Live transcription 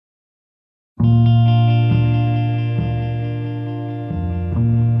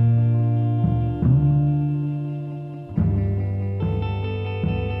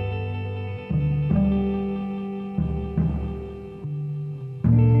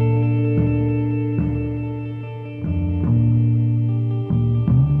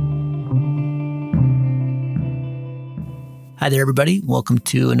Hi there, everybody. Welcome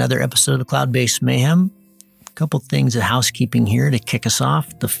to another episode of Cloud-Based Mayhem. A couple things of housekeeping here to kick us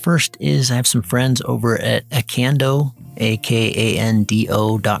off. The first is I have some friends over at Akando, AKANDO.com.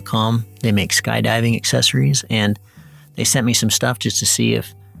 They make skydiving accessories, and they sent me some stuff just to see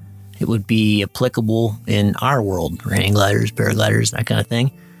if it would be applicable in our world, or hang gliders, paragliders, that kind of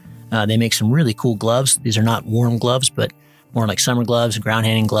thing. They make some really cool gloves. These are not warm gloves, but more like summer gloves, ground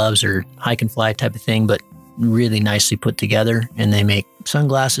handling gloves, or hike and fly type of thing, but really nicely put together. And they make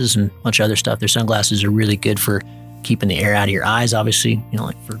sunglasses and a bunch of other stuff. Their sunglasses are really good for keeping the air out of your eyes, obviously,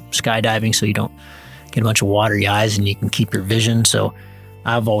 like for skydiving, so you don't get a bunch of watery eyes and you can keep your vision. So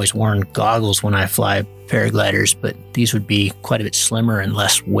I've always worn goggles when I fly paragliders, but these would be quite a bit slimmer and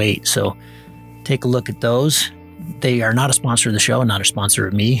less weight. So take a look at those. They are not a sponsor of the show, not a sponsor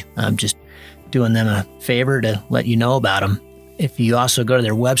of me. I'm just doing them a favor to let you know about them. If you also go to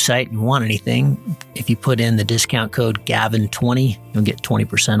their website and want anything, if you put in the discount code GAVIN20, you'll get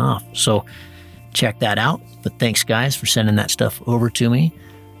 20% off. So check that out. But thanks, guys, for sending that stuff over to me.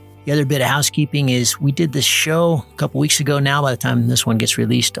 The other bit of housekeeping is we did this show a couple weeks ago now, by the time this one gets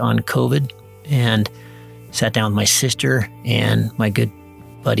released, on COVID, and sat down with my sister and my good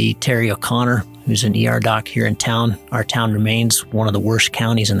buddy Terry O'Connor, who's an ER doc here in town. Our town remains one of the worst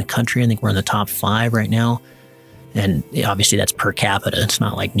counties in the country. I think we're in the top 5 right now. And obviously that's per capita. It's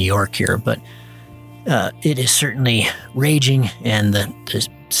not like New York here, but it is certainly raging, and the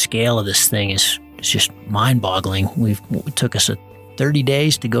scale of this thing is just mind-boggling. It took us 30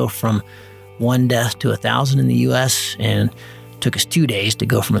 days to go from 1 death to 1,000 in the U.S., and it took us 2 days to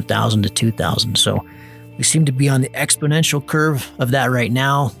go from 1,000 to 2,000. So we seem to be on the exponential curve of that right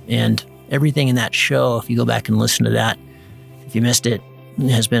now, and everything in that show, if you go back and listen to that, if you missed it,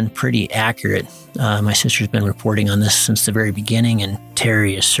 has been pretty accurate. My sister's been reporting on this since the very beginning, and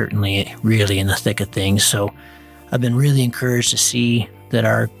Terry is certainly really in the thick of things. So I've been really encouraged to see that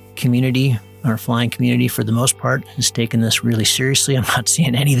our community, our flying community, for the most part, has taken this really seriously. I'm not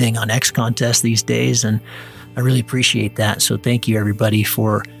seeing anything on X Contest these days, and I really appreciate that. So thank you, everybody,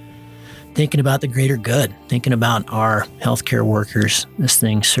 for thinking about the greater good, thinking about our healthcare workers. This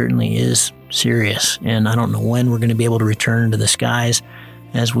thing certainly is serious, and I don't know when we're going to be able to return to the skies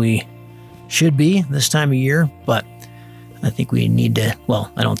as we should be this time of year, but I think we need to,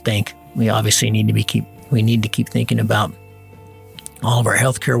 I don't think, we obviously need to keep thinking about all of our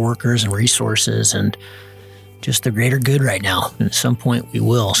healthcare workers and resources and just the greater good right now. And at some point we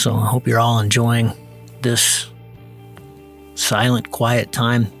will. So I hope you're all enjoying this silent, quiet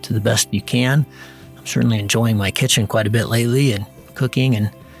time to the best you can. I'm certainly enjoying my kitchen quite a bit lately, and cooking and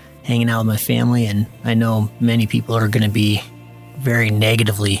hanging out with my family. And I know many people are going to be very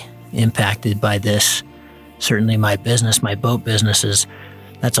negatively impacted by this. Certainly my business, my boat business,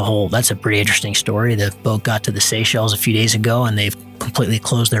 that's a pretty interesting story. The boat got to the Seychelles a few days ago, and they've completely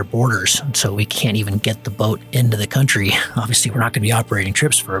closed their borders. So we can't even get the boat into the country. Obviously, we're not going to be operating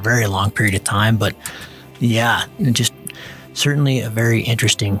trips for a very long period of time, but yeah, just certainly a very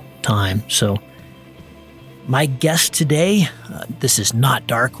interesting time. So my guest today, this is not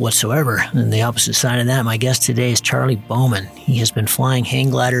dark whatsoever. And the opposite side of that, my guest today is Charlie Bowman. He has been flying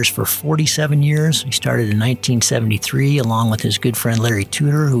hang gliders for 47 years. He started in 1973 along with his good friend Larry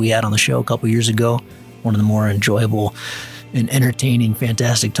Tudor, who we had on the show a couple years ago. One of the more enjoyable and entertaining,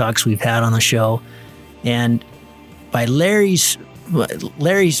 fantastic talks we've had on the show. And by Larry's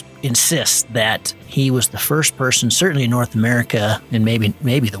insists that he was the first person, certainly in North America and maybe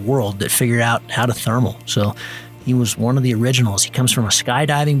the world, that figured out how to thermal. So he was one of the originals. He comes from a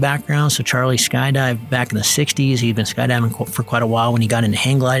skydiving background. So Charlie skydived back in the 60s. He'd been skydiving for quite a while when he got into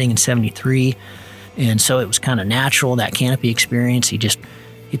hang gliding in 73. And so it was kind of natural, that canopy experience. He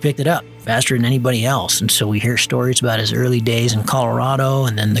picked it up faster than anybody else. And so we hear stories about his early days in Colorado,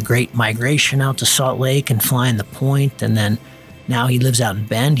 and then the great migration out to Salt Lake and flying the Point, and then now he lives out in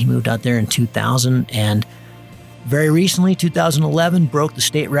Bend. He moved out there in 2000, and very recently, 2011, broke the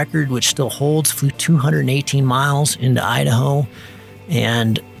state record, which still holds, flew 218 miles into Idaho,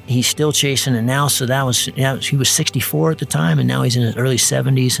 and he's still chasing it now. So he was 64 at the time, and now he's in his early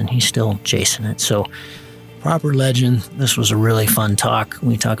 70s, and he's still chasing it. So proper legend. This was a really fun talk.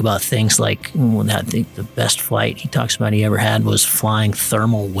 We talk about things like, I think the best flight he talks about he ever had was flying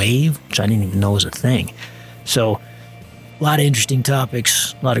thermal wave, which I didn't even know was a thing. So a lot of interesting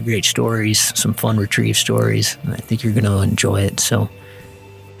topics, a lot of great stories, some fun retrieve stories, and I think you're going to enjoy it. So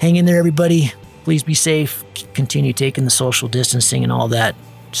hang in there, everybody. Please be safe. Continue taking the social distancing and all that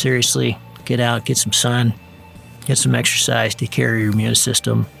seriously. Get out, get some sun, get some exercise, take care of your immune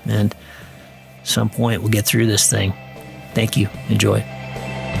system, and at some point we'll get through this thing. Thank you. Enjoy.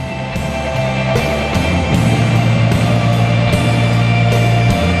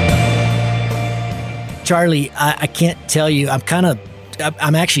 Charlie, I can't tell you,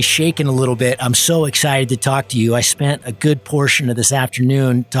 I'm actually shaking a little bit. I'm so excited to talk to you. I spent a good portion of this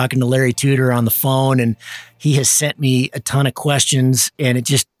afternoon talking to Larry Tudor on the phone, and he has sent me a ton of questions, and it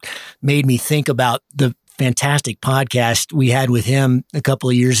just made me think about the fantastic podcast we had with him a couple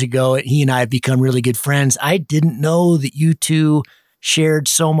of years ago. He and I have become really good friends. I didn't know that you two shared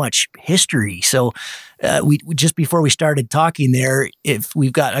so much history. So we just before we started talking there,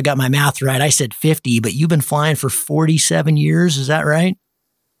 I got my math right, I said 50, but you've been flying for 47 years. Is that right?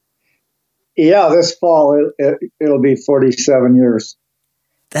 Yeah, this fall it'll be 47 years.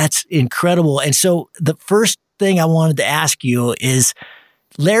 That's incredible. And so the first thing I wanted to ask you is,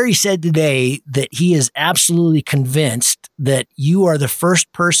 Larry said today that he is absolutely convinced that you are the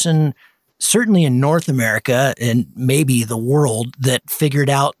first person, certainly in North America and maybe the world, that figured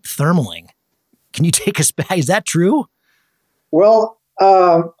out thermaling. Can you take us back? Is that true? Well,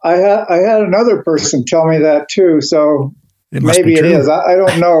 I had another person tell me that too, so maybe it is. I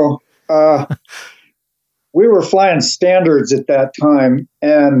don't know. We were flying standards at that time,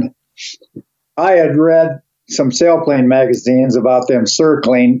 and I had read some sailplane magazines about them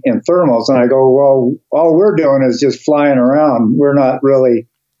circling in thermals, and I go, well, all we're doing is just flying around. We're not really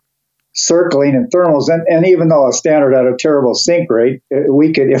circling in thermals. And even though a standard had a terrible sink rate,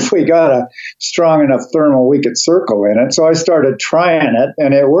 we could, if we got a strong enough thermal, we could circle in it. So I started trying it,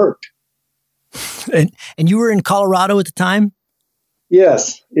 and it worked. And you were in Colorado at the time?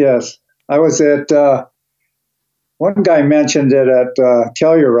 Yes. I was at, one guy mentioned it at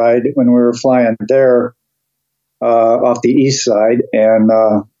Telluride when we were flying there off the east side. And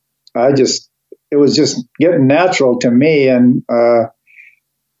it was just getting natural to me. And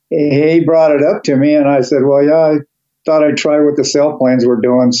he brought it up to me, and I said, well, yeah, I thought I'd try what the sailplanes were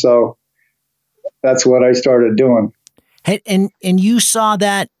doing. So that's what I started doing. And you saw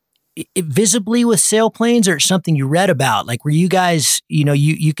that visibly with sailplanes, or something you read about? Like, were you guys,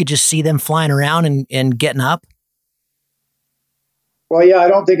 you could just see them flying around and getting up? Well, yeah, I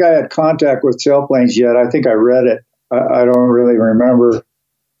don't think I had contact with sailplanes yet. I think I read it. I don't really remember.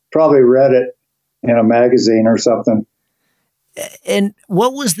 Probably read it in a magazine or something. And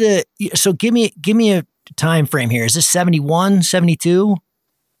what was so give me a time frame here. Is this 71, 72?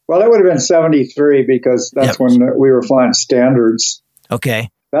 Well, it would have been 73 because that's when we were flying standards. Okay.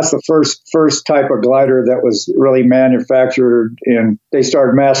 That's the first type of glider that was really manufactured, and they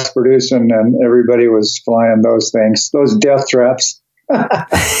started mass producing, and everybody was flying those things, those death traps.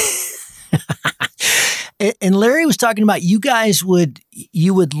 And Larry was talking about you guys would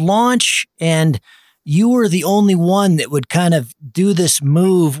launch, and you were the only one that would kind of do this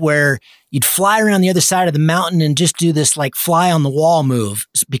move where you'd fly around the other side of the mountain and just do this like fly on the wall move,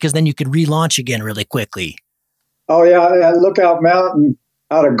 because then you could relaunch again really quickly. Oh yeah, at Lookout Mountain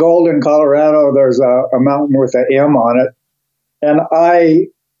out of Golden, Colorado, there's a mountain with an M on it. And I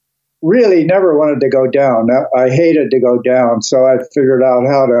really never wanted to go down. I hated to go down. So I figured out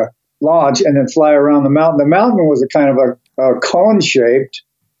how to launch and then fly around the mountain. The mountain was a kind of a cone shaped.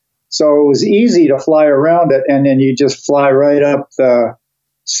 So it was easy to fly around it. And then you just fly right up the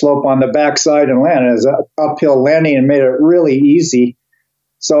slope on the backside and land. It was an uphill landing and made it really easy.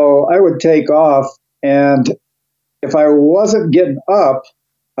 So I would take off, and if I wasn't getting up,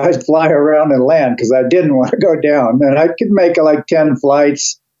 I'd fly around and land because I didn't want to go down. And I could make like 10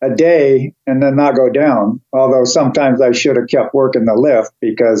 flights a day and then not go down. Although sometimes I should have kept working the lift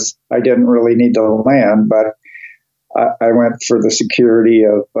because I didn't really need to land. But I went for the security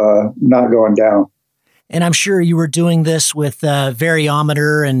of not going down. And I'm sure you were doing this with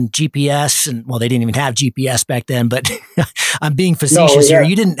variometer and GPS. And well, they didn't even have GPS back then, but I'm being facetious here.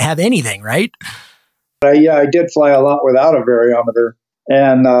 You didn't have anything, right? I did fly a lot without a variometer.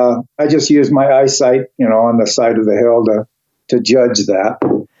 And I just used my eyesight, on the side of the hill to judge that.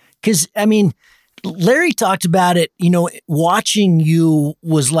 Because, I mean, Larry talked about it, watching you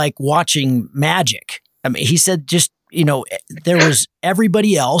was like watching magic. I mean, he said just, there was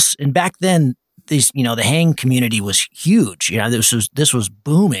everybody else. And back then, the hang community was huge. This was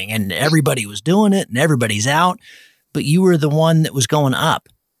booming, and everybody was doing it and everybody's out. But you were the one that was going up.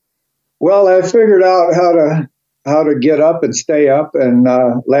 Well, I figured out how to get up and stay up and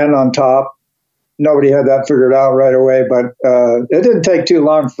land on top. Nobody had that figured out right away, but it didn't take too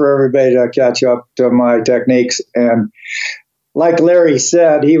long for everybody to catch up to my techniques. And like Larry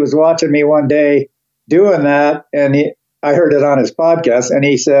said, he was watching me one day doing that, and I heard it on his podcast, and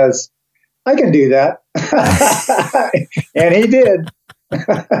he says, I can do that. And he did.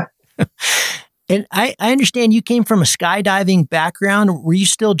 And I understand you came from a skydiving background. Were you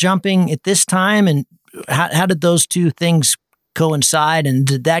still jumping at this time? And how did those two things coincide? And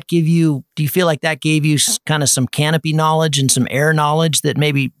do you feel like that gave you kind of some canopy knowledge and some air knowledge that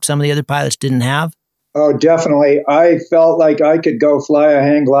maybe some of the other pilots didn't have? Oh, definitely. I felt like I could go fly a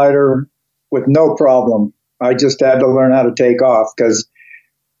hang glider with no problem. I just had to learn how to take off because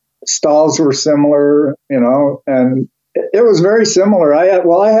stalls were similar, and it was very similar. I had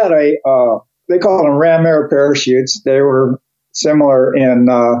they call them ram air parachutes. They were similar in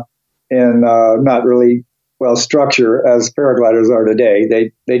not really well structure as paragliders are today.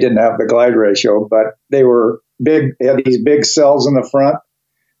 They didn't have the glide ratio, but they were big. They had these big cells in the front,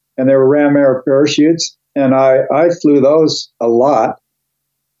 and they were ram air parachutes. And I flew those a lot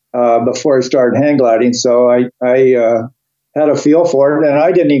before I started hang gliding. So I had a feel for it, and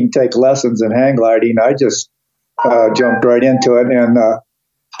I didn't even take lessons in hang gliding. I just jumped right into it. And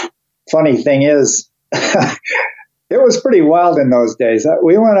funny thing is, it was pretty wild in those days.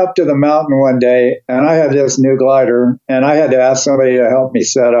 We went up to the mountain one day, and I had this new glider, and I had to ask somebody to help me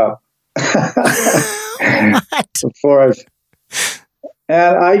set up.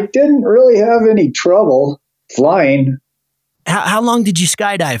 And I didn't really have any trouble flying. How long did you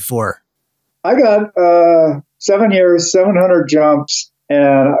skydive for? I got 7 years, 700 jumps,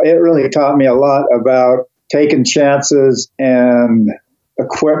 and it really taught me a lot about taking chances and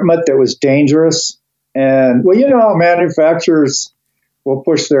equipment that was dangerous. And, well, manufacturers will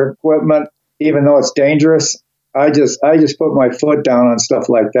push their equipment even though it's dangerous. I just put my foot down on stuff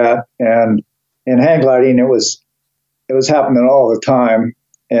like that. And in hang gliding, it was happening all the time.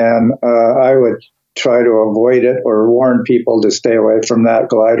 And I would try to avoid it or warn people to stay away from that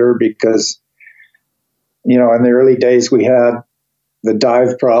glider because, in the early days we had the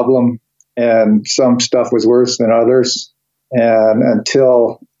dive problem and some stuff was worse than others. And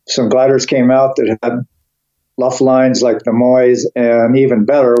until some gliders came out that had luff lines like the Moyes, and even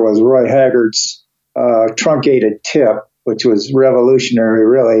better was Roy Haggard's truncated tip, which was revolutionary,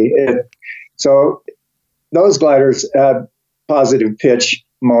 really. So those gliders had positive pitch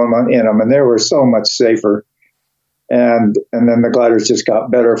moment in them, and they were so much safer. And then the gliders just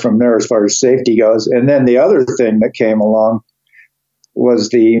got better from there as far as safety goes. And then the other thing that came along was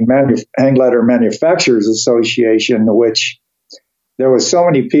the Hang Glider Manufacturers Association, which there was so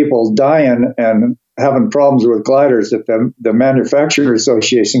many people dying and having problems with gliders that the Manufacturers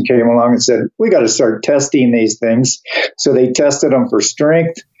Association came along and said, we got to start testing these things. So they tested them for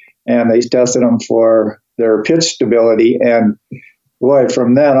strength, and they tested them for their pitch stability. And boy,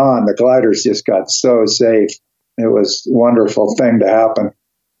 from then on, the gliders just got so safe. It was a wonderful thing to happen.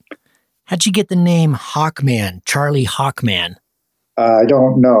 How'd you get the name Hawkman, Charlie Hawkman? I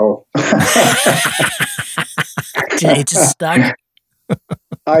don't know. It just stuck.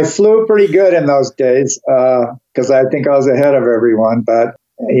 I flew pretty good in those days because I think I was ahead of everyone, but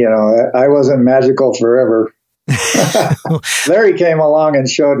I wasn't magical forever. Larry came along and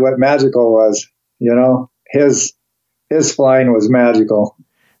showed what magical was. His flying was magical.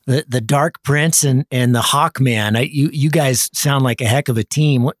 The Dark Prince and the Hawkman. You guys sound like a heck of a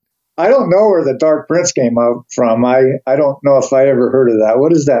team. I don't know where the Dark Prince came out from. I don't know if I ever heard of that.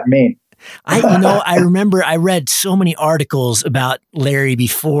 What does that mean? I remember I read so many articles about Larry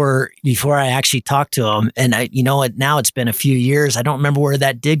before I actually talked to him. And now it's been a few years. I don't remember where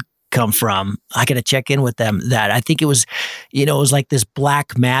that did come from. I got to check in with them. That I think it was, it was like this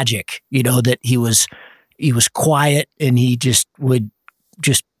black magic, that he was quiet and he just would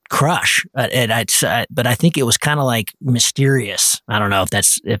just crush. But I think it was kind of like mysterious. I don't know if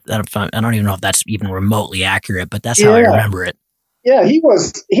I don't even know if that's even remotely accurate, but that's how I remember it. Yeah, he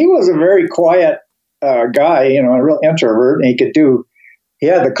was a very quiet guy, a real introvert, and he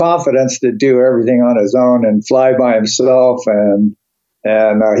had the confidence to do everything on his own and fly by himself, and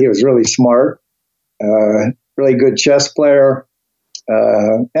he was really smart, really good chess player,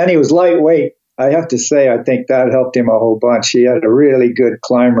 and he was lightweight. I have to say, I think that helped him a whole bunch. He had a really good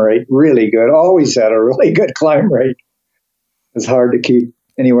climb rate, really good. Always had a really good climb rate. It's hard to keep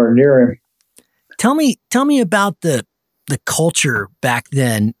anywhere near him. Tell me about the culture back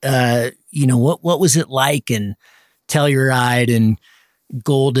then. What was it like in Telluride and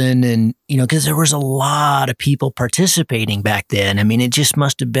Golden, and because there was a lot of people participating back then. I mean, it just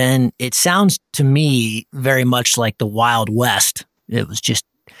must have been. It sounds to me very much like the Wild West. It was just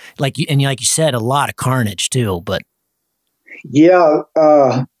like you said, a lot of carnage too. But yeah,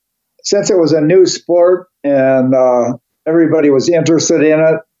 since it was a new sport and everybody was interested in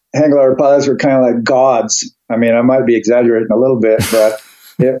it, hang glider pilots were kind of like gods. I mean, I might be exaggerating a little bit, but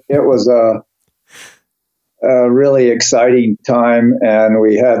it was a really exciting time, and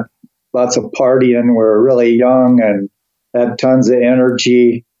we had lots of partying. We were really young and had tons of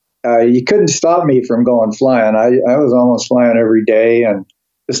energy. you couldn't stop me from going flying. I was almost flying every day and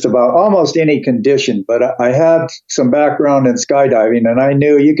just about almost any condition. But I had some background in skydiving, and I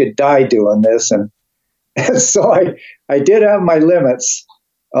knew you could die doing this. And so I did have my limits,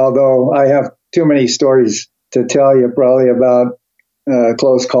 although I have too many stories to tell you probably about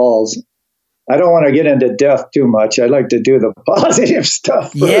close calls. I don't want to get into death too much. I like to do the positive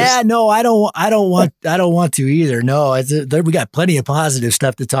stuff first. Yeah, no, I don't want to either. No, we got plenty of positive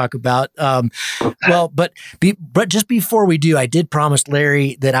stuff to talk about. But just before we do, I did promise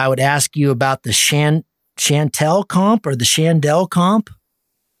Larry that I would ask you about the Chantel comp or the Chandelle comp.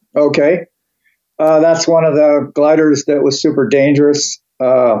 Okay. That's one of the gliders that was super dangerous.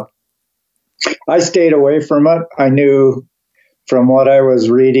 I stayed away from it. I knew from what I was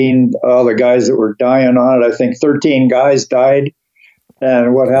reading, all the guys that were dying on it, I think 13 guys died.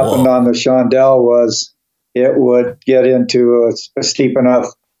 And what happened on the Chandelle was it would get into a steep enough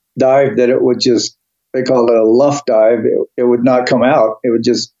dive that it would just, they called it a luff dive. It would not come out. It would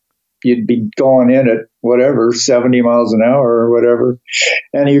just, you'd be going in at whatever, 70 miles an hour or whatever,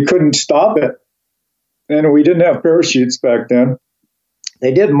 and you couldn't stop it. And we didn't have parachutes back then.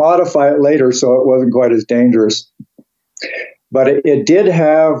 They did modify it later, so it wasn't quite as dangerous. But it did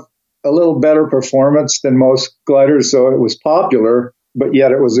have a little better performance than most gliders, so it was popular, but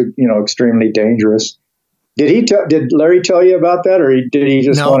yet it was, extremely dangerous. Did Larry tell you about that, or did he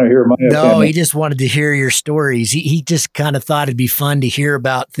just want to hear my opinion? No, he just wanted to hear your stories. He just kind of thought it'd be fun to hear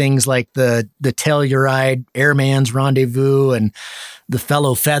about things like the Telluride Airman's Rendezvous and the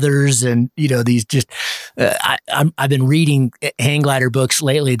Fellow Feathers, and these just. I've been reading hang glider books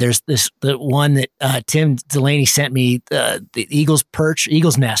lately. There's the one that Tim Delaney sent me, the Eagle's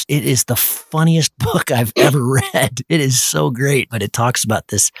Nest. It is the funniest book I've ever read. It is so great, but it talks about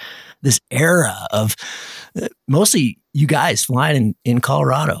this era of mostly you guys flying in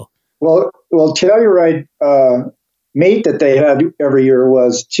Colorado. Well, Telluride meet that they had every year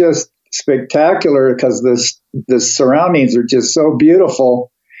was just spectacular because the surroundings are just so beautiful.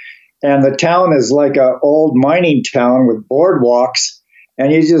 And the town is like an old mining town with boardwalks.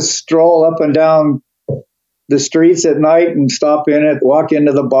 And you just stroll up and down the streets at night and stop in it, walk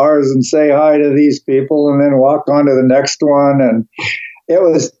into the bars and say hi to these people, and then walk on to the next one. And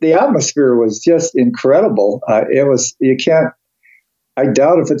the atmosphere was just incredible. I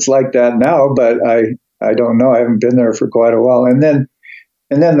doubt if it's like that now, but I don't know. I haven't been there for quite a while. And then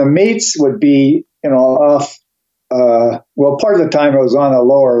the meets would be, off. Part of the time it was on a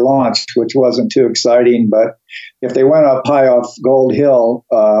lower launch, which wasn't too exciting. But if they went up high off Gold Hill,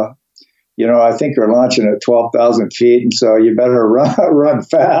 I think they're launching at 12,000 feet, and so you better run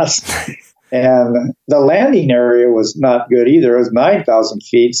fast. And the landing area was not good either. It was 9,000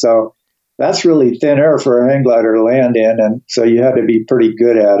 feet, so that's really thin air for a hang glider to land in, and so you had to be pretty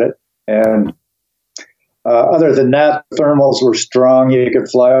good at it. And other than that, thermals were strong. You could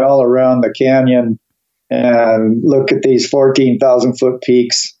fly all around the canyon and look at these 14,000-foot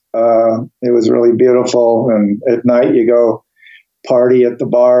peaks. It was really beautiful. And at night, you go party at the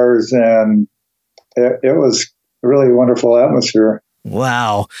bars, and it was a really wonderful atmosphere.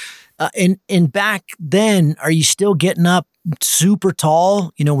 Wow. And back then, are you still getting up super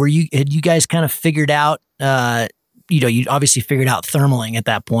tall? Had you guys kind of figured out, you obviously figured out thermaling at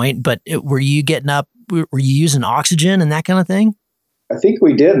that point, but were you getting up, were you using oxygen and that kind of thing? I think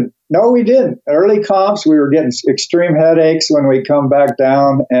we didn't. No, we didn't. Early comps, we were getting extreme headaches when we come back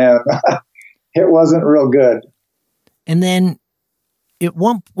down, and it wasn't real good. And then at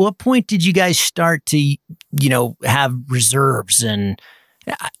what point did you guys start to, have reserves? And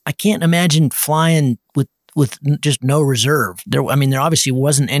I can't imagine flying with just no reserve. There obviously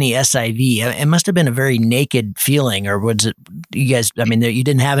wasn't any SIV. It must have been a very naked feeling, or was it you guys? You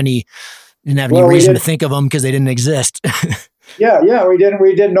didn't have any reason to think of them because they didn't exist. Yeah, we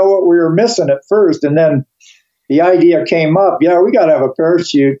didn't know what we were missing at first, and then the idea came up. Yeah, we got to have a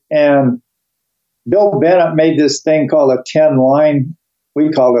parachute, and Bill Bennett made this thing called a 10 line.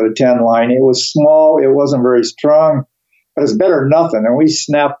 We called it a 10 line. It was small. It wasn't very strong, but it's better than nothing. And we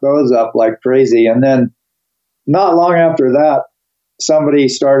snapped those up like crazy. And then not long after that, somebody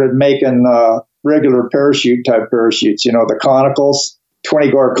started making regular parachute type parachutes, the conicals,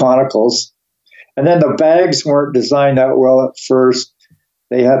 20 Gore conicals. And then the bags weren't designed that well at first.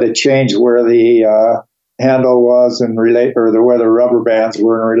 They had to change where the handle was where the rubber bands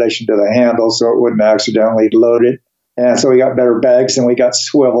were in relation to the handle, so it wouldn't accidentally load it. And so we got better bags, and we got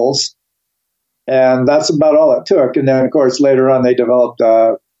swivels. And that's about all it took. And then, of course, later on, they developed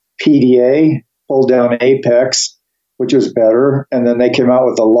PDA, pull down apex, which was better. And then they came out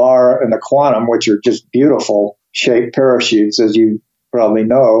with the LAR and the Quantum, which are just beautiful shaped parachutes, as you probably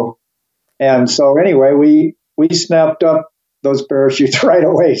know. And so anyway, we snapped up those parachutes right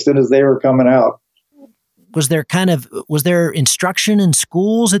away as soon as they were coming out. Was there instruction in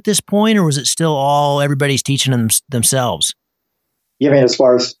schools at this point, or was it still all everybody's teaching them themselves? You mean as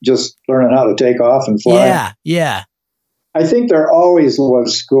far as just learning how to take off and fly? Yeah. I think there always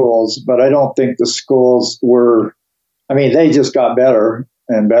was schools, but I don't think the schools were, I mean, they just got better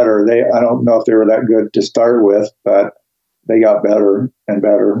and better. I don't know if they were that good to start with, but they got better and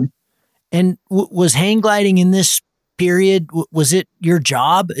better. And was hang gliding in this period, was it your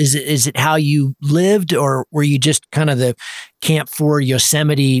job? Is it how you lived, or were you just kind of the Camp 4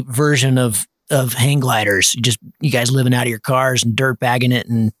 Yosemite version of hang gliders? You guys living out of your cars and dirt bagging it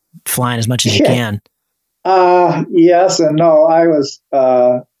and flying as much as you can? Yes and no.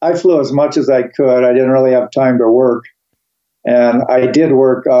 I flew as much as I could. I didn't really have time to work. And I did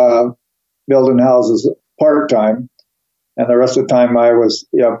work building houses part-time. And the rest of the time I was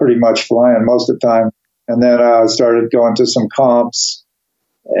pretty much flying most of the time. And then I started going to some comps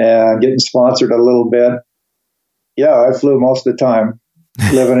and getting sponsored a little bit. Yeah, I flew most of the time,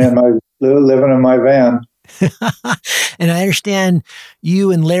 living in my van. And I understand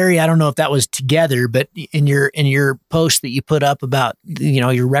you and Larry, I don't know if that was together, but in your post that you put up about,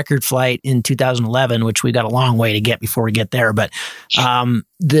 your record flight in 2011, which we got a long way to get before we get there, but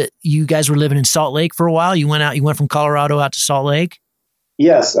you guys were living in Salt Lake for a while. You went from Colorado out to Salt Lake?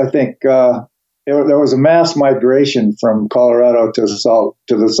 Yes, I think there was a mass migration from Colorado to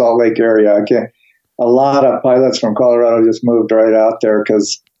the Salt Lake area. A lot of pilots from Colorado just moved right out there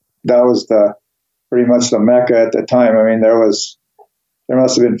because that was pretty much the Mecca at the time. I mean, there must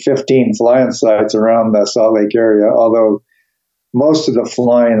have been 15 flying sites around the Salt Lake area, although most of the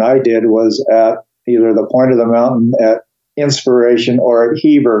flying I did was at either the point of the mountain at Inspiration or at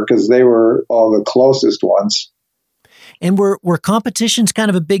Heber, because they were all the closest ones. And were competitions kind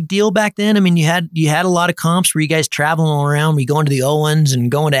of a big deal back then? I mean, you had a lot of comps. Were you guys traveling around? Were you going to the Owens and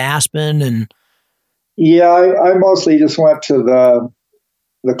going to Aspen? And yeah, I mostly just went to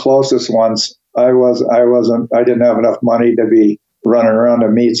the closest ones. I didn't have enough money to be running around to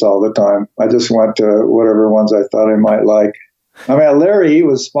meets all the time. I just went to whatever ones I thought I might like. I mean, Larry, he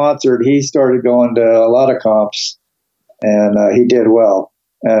was sponsored. He started going to a lot of comps, and he did well.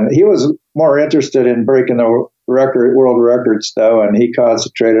 And he was more interested in breaking the world records, though, and he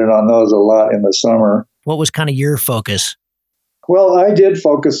concentrated on those a lot in the summer. What was kind of your focus? Well, I did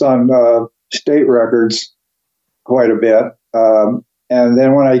focus on state records quite a bit. And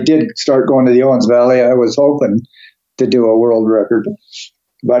then when I did start going to the Owens Valley, I was hoping to do a world record.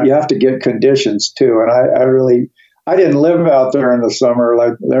 But you have to get conditions, too. And I didn't live out there in the summer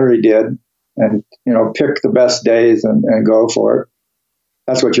like Larry did and, pick the best days and go for it.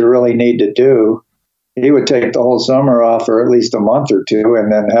 That's what you really need to do. He would take the whole summer off for at least a month or two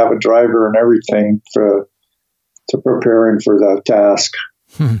and then have a driver and everything to preparing for the task.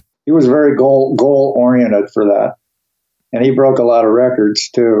 He was very goal-oriented for that. And he broke a lot of records,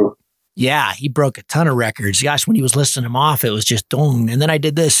 too. Yeah, he broke a ton of records. Gosh, when he was listing them off, it was just, dong, and then I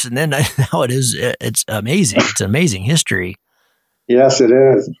did this, and then now it is. It's amazing. It's amazing history. Yes, it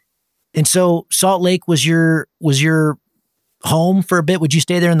is. And so Salt Lake was your home for a bit. Would you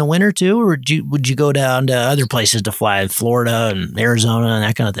stay there in the winter, too, or would you go down to other places to fly, Florida and Arizona and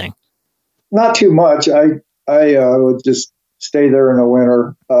that kind of thing? Not too much. I would just stay there in the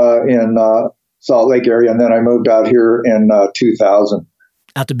winter in Salt Lake area, and then I moved out here in 2000.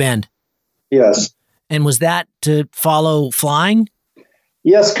 Out to Bend? Yes. And was that to follow flying?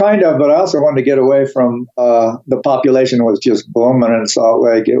 Yes, kind of, but I also wanted to get away from the population was just booming in Salt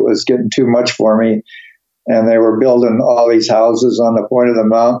Lake. It was getting too much for me, and they were building all these houses on the point of the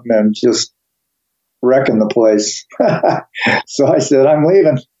mountain and just wrecking the place. So I said, I'm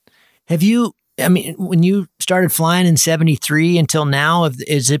leaving. When you started flying in 73 until now,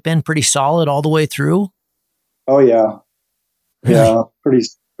 has it been pretty solid all the way through? Oh, yeah. Really? Yeah,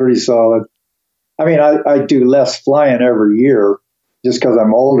 pretty solid. I mean, I do less flying every year just because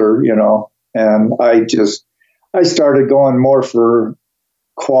I'm older, and I started going more for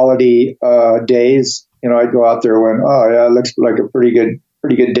quality days. I'd go out there when, it looks like a pretty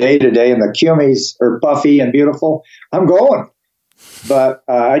good day today, and the cumies are puffy and beautiful. I'm going. But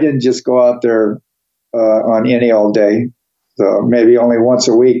I didn't just go out there on any old day. So maybe only once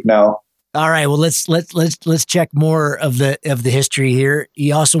a week now. All right. Well, let's check more of the history here.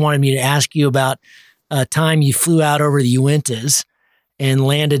 You also wanted me to ask you about a time you flew out over the Uintas and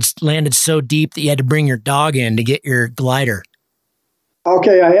landed so deep that you had to bring your dog in to get your glider.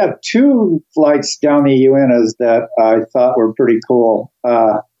 Okay, I had two flights down the Uintas that I thought were pretty cool.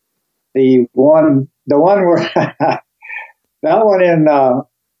 The one where That one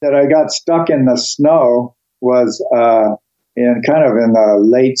that I got stuck in the snow was in kind of in the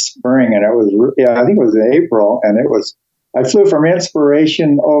late spring, and it was I think it was April, and it was. I flew from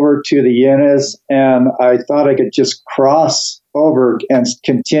Inspiration over to the Yenis, and I thought I could just cross over and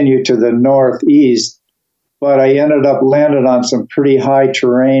continue to the northeast, but I ended up landed on some pretty high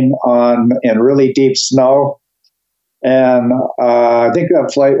terrain in really deep snow. And I think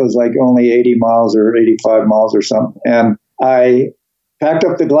that flight was like only 80 miles or 85 miles or something. And I packed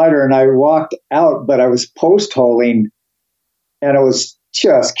up the glider and I walked out, but I was post holing, and it was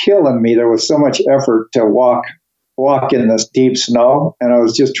just killing me. There was so much effort to walk in this deep snow, and I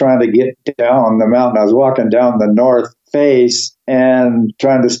was just trying to get down the mountain. I was walking down the north face and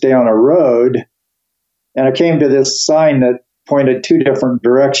trying to stay on a road. And I came to this sign that pointed two different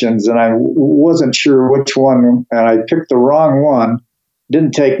directions, and I wasn't sure which one, and I picked the wrong one.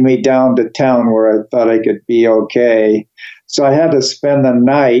 Didn't take me down to town where I thought I could be okay. So I had to spend the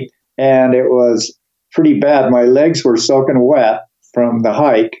night, and it was pretty bad. My legs were soaking wet from the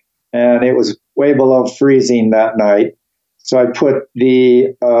hike, and it was way below freezing that night. So I put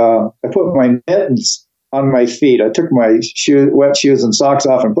my mittens on my feet. I took my wet shoes and socks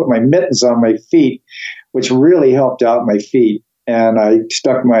off and put my mittens on my feet, which really helped out my feet. And I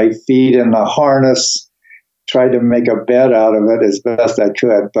stuck my feet in the harness, tried to make a bed out of it as best I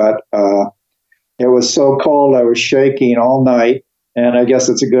could. But it was so cold, I was shaking all night. And I guess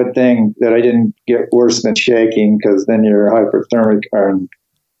it's a good thing that I didn't get worse than shaking, because then you're hypothermic and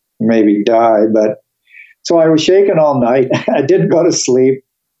maybe die. But so I was shaking all night. I didn't go to sleep.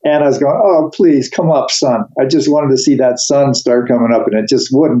 And I was going, oh, please come up, sun. I just wanted to see that sun start coming up, and it just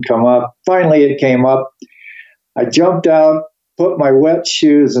wouldn't come up. Finally, it came up. I jumped out, put my wet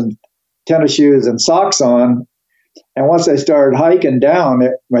shoes and tennis shoes and socks on. And once I started hiking down,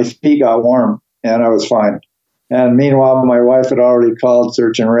 my feet got warm, and I was fine. And meanwhile, my wife had already called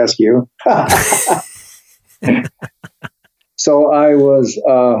search and rescue. So I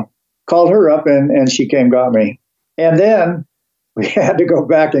called her up, and she came, got me. And then we had to go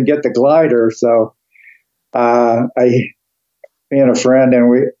back and get the glider. So me and a friend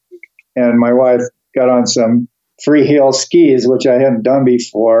and my wife got on some freeheel skis, which I hadn't done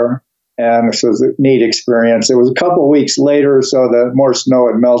before. And this was a neat experience. It was a couple of weeks later, so the more snow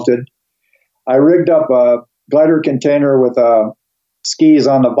had melted. I rigged up a glider container with skis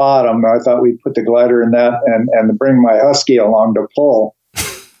on the bottom. I thought we'd put the glider in that and bring my husky along to pull.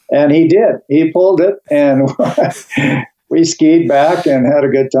 And he did. He pulled it, and we skied back and had a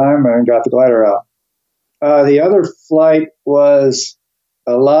good time and got the glider out. The other flight was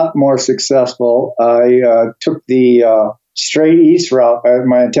a lot more successful. I took the straight east route.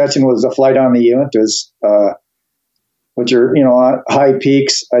 My intention was to fly down the Uintas, which are, high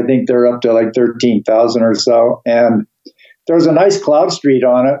peaks. I think they're up to like 13,000 or so. And there was a nice cloud street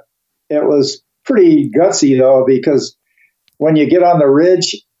on it. It was pretty gutsy, though, because when you get on the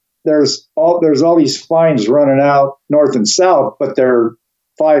ridge, there's all these spines running out north and south, but they're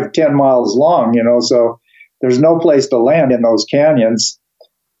 5-10 miles long, so there's no place to land in those canyons.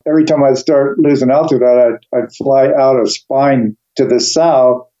 Every time I'd start losing altitude, I'd fly out a spine to the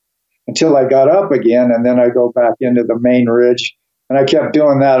south until I got up again, and then I go back into the main ridge. And I kept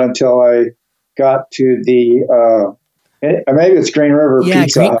doing that until I got to the maybe it's Green River. Yeah,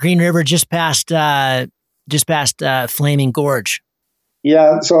 Green River, just past Flaming Gorge.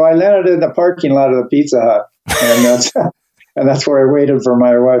 Yeah, so I landed in the parking lot of the Pizza Hut, and that's where I waited for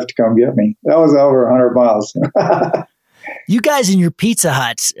my wife to come get me. That was over 100 miles. You guys in your Pizza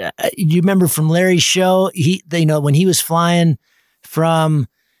Huts, you remember from Larry's show, when he was flying from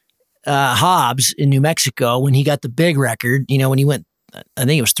Hobbs in New Mexico, when he got the big record, when he went, I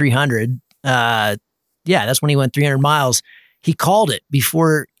think it was 300. That's when he went 300 miles. He called it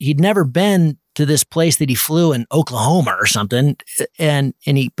before. He'd never been to this place that he flew in Oklahoma or something.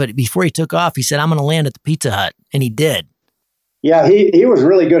 But before he took off, he said, I'm going to land at the Pizza Hut. And he did. Yeah, he was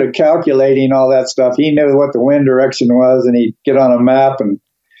really good at calculating all that stuff. He knew what the wind direction was, and he'd get on a map and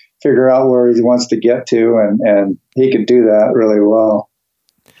figure out where he wants to get to. And he could do that really well.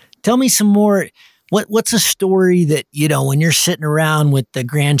 Tell me some more. What's a story that, when you're sitting around with the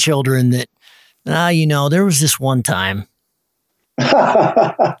grandchildren that, there was this one time.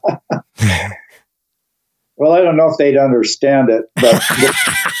 Well, I don't know if they'd understand it, but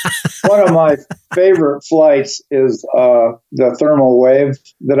one of my favorite flights is the thermal wave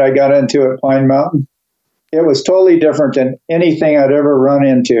that I got into at Pine Mountain. It was totally different than anything I'd ever run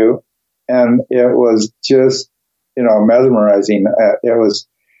into, and it was just, mesmerizing.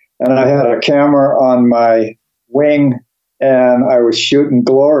 And I had a camera on my wing, and I was shooting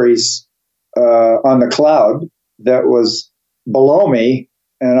glories on the cloud that was below me,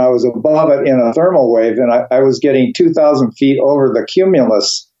 and I was above it in a thermal wave, and I was getting 2,000 feet over the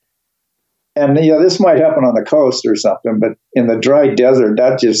cumulus. And this might happen on the coast or something, but in the dry desert,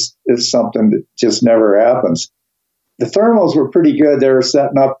 that just is something that just never happens. The thermals were pretty good. They were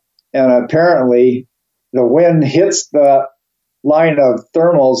setting up, and apparently the wind hits the line of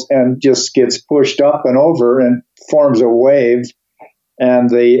thermals and just gets pushed up and over and forms a wave. And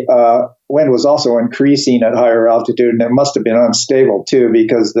the wind was also increasing at higher altitude, and it must have been unstable too,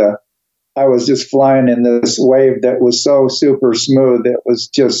 because I was just flying in this wave that was so super smooth. It was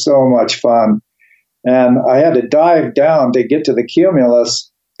just so much fun. And I had to dive down to get to the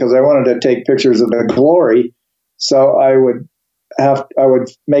cumulus because I wanted to take pictures of the glory. So I would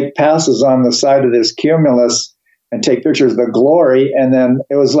make passes on the side of this cumulus and take pictures of the glory. And then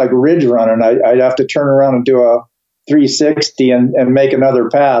it was like ridge running. I'd have to turn around and do a 360 and make another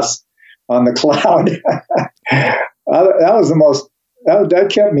pass on the cloud. That was the most, that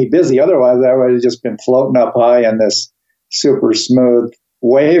kept me busy. Otherwise, I would have just been floating up high in this super smooth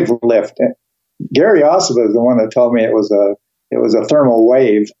wave lift. Gary Ossip is the one that told me it was a thermal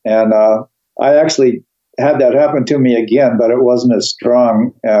wave, and I actually had that happen to me again, but it wasn't as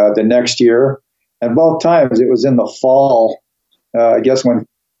strong the next year. And both times it was in the fall. I guess when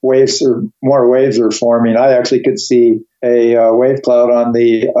more waves are forming, I actually could see a wave cloud on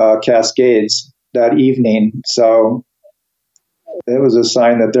the Cascades that evening. So it was a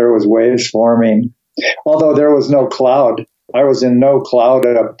sign that there was waves forming. Although there was no cloud. I was in no cloud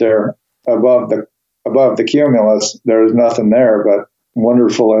up there above the cumulus. There was nothing there but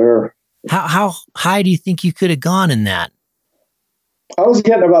wonderful air. How high do you think you could have gone in that? I was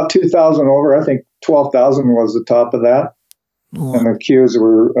getting about 2,000 over. I think 12,000 was the top of that. Well, and the Qs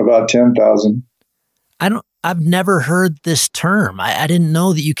were about 10,000. I've never heard this term. I didn't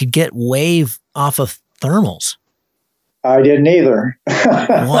know that you could get wave off of thermals. I didn't either.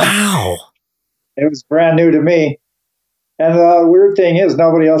 Wow. It was brand new to me. And the weird thing is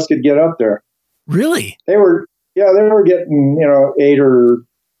nobody else could get up there. Really? They were getting,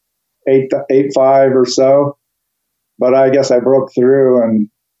 8.5 or so. But I guess I broke through and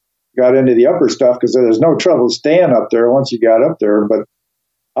got into the upper stuff because there's no trouble staying up there once you got up there. But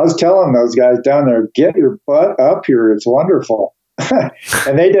I was telling those guys down there, get your butt up here. It's wonderful.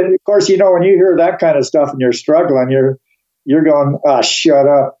 And they did. Of course, when you hear that kind of stuff and you're struggling, you're going, shut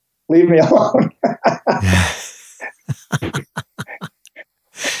up. Leave me alone.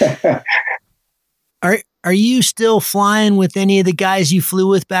 Are you still flying with any of the guys you flew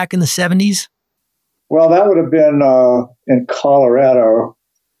with back in the 70s? Well, that would have been in Colorado.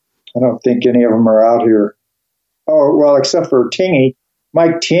 I don't think any of them are out here. Oh, well, except for Tingy.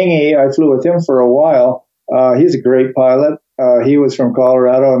 Mike Tingy, I flew with him for a while. He's a great pilot. He was from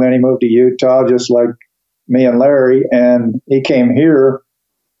Colorado, and then he moved to Utah, just like me and Larry. And he came here,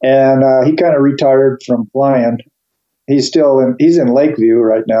 and he kind of retired from flying. He's in Lakeview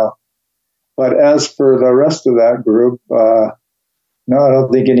right now. But as for the rest of that group, no, I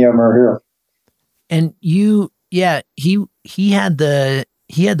don't think any of them are here. And he had the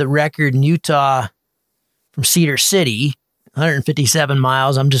record in Utah from Cedar City, 157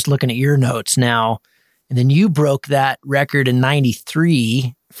 miles. I'm just looking at your notes now. And then you broke that record in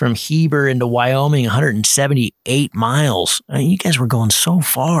 93 from Heber into Wyoming, 178 miles. I mean, you guys were going so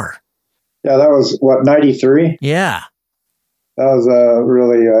far. Yeah, that was 93? Yeah. That was I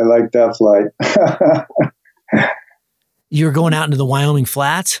liked that flight. You were going out into the Wyoming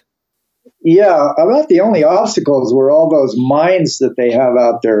flats? Yeah, about the only obstacles were all those mines that they have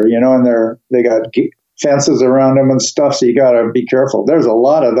out there, and they got fences around them and stuff, so you got to be careful. There's a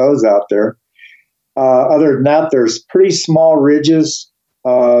lot of those out there. Other than that, there's pretty small ridges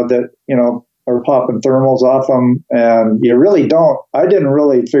that, are popping thermals off them, and I didn't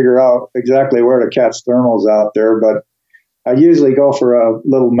really figure out exactly where to catch thermals out there, but I usually go for a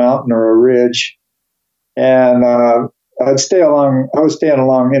little mountain or a ridge, and I was staying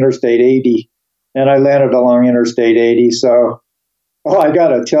along Interstate 80, and I landed along Interstate 80. So, I got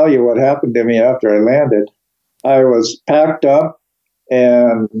to tell you what happened to me after I landed. I was packed up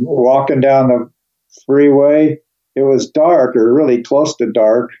and walking down the freeway. It was dark, or really close to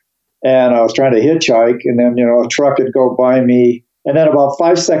dark, and I was trying to hitchhike, and then, a truck would go by me. And then about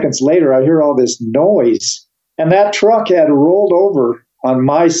 5 seconds later, I hear all this noise, and that truck had rolled over on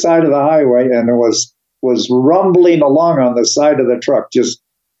my side of the highway, and it was rumbling along on the side of the truck, just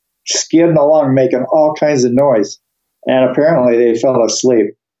skidding along, making all kinds of noise. And apparently they fell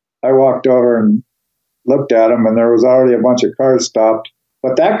asleep. I walked over and looked at them, and there was already a bunch of cars stopped.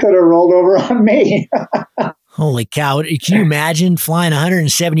 But that could have rolled over on me. Holy cow. Can you imagine flying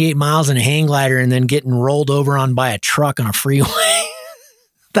 178 miles in a hang glider and then getting rolled over on by a truck on a freeway?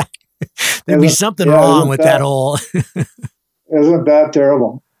 There'd be something wrong with that whole. Isn't that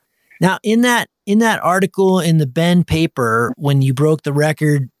terrible? Now, in that article in the Bend paper, when you broke the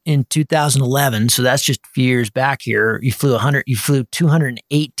record in 2011, so that's just a few years back here, you flew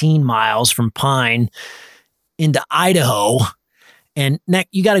 218 miles from Pine into Idaho. And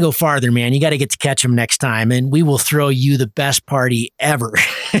you got to go farther, man. You got to get to Ketchum next time, and we will throw you the best party ever.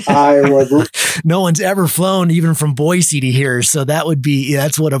 I would. No one's ever flown even from Boise to here, so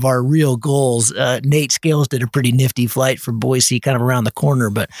that's one of our real goals. Nate Scales did a pretty nifty flight from Boise, kind of around the corner,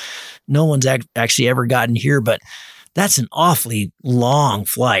 but no one's actually ever gotten here. But that's an awfully long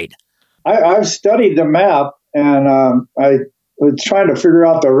flight. I've studied the map, and I was trying to figure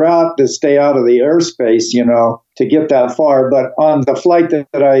out the route to stay out of the airspace, to get that far. But on the flight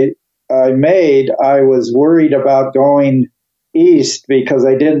that I made, I was worried about going east because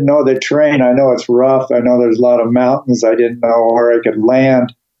I didn't know the terrain. I know it's rough. I know there's a lot of mountains. I didn't know where I could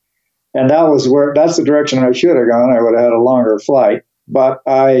land. And that's the direction I should have gone. I would have had a longer flight. But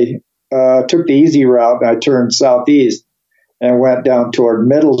I took the easy route, and I turned southeast and went down toward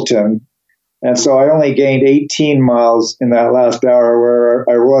Middleton. And so I only gained 18 miles in that last hour, where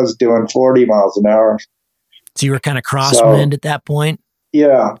I was doing 40 miles an hour. So you were kind of crosswind at that point?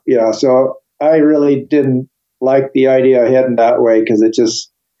 Yeah. So I really didn't like the idea of heading that way because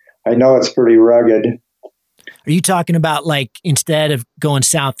I know it's pretty rugged. Are you talking about, like, instead of going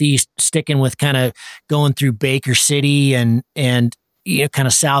southeast, sticking with kind of going through Baker City and kind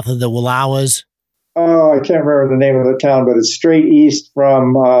of south of the Wallowas? Oh, I can't remember the name of the town, but it's straight east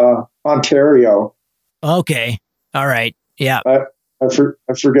from Ontario. Okay. All right. Yeah. I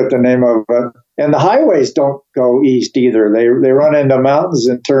forget the name of it. And the highways don't go east either. They run into mountains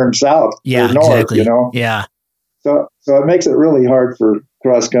and turn south or north, exactly. Yeah. So it makes it really hard for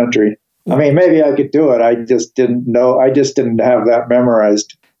cross country. I mean, maybe I could do it. I just didn't know. I just didn't have that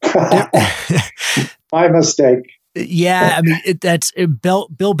memorized. My mistake. Yeah. I mean, Bill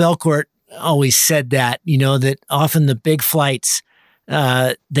Belcourt always said that, that often the big flights,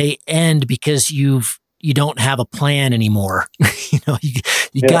 they end because you don't have a plan anymore.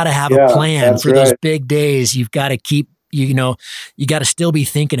 You got to have a plan for those big days. You've got to keep, you got to still be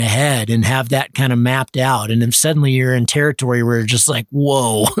thinking ahead and have that kind of mapped out. And if suddenly you're in territory where you're just like,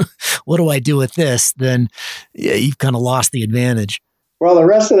 whoa, what do I do with this? Then you've kind of lost the advantage. Well, the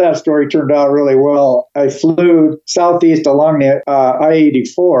rest of that story turned out really well. I flew southeast along the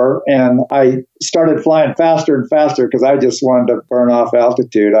I-84, and I started flying faster and faster because I just wanted to burn off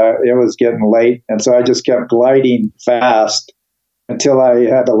altitude. It was getting late, and so I just kept gliding fast until I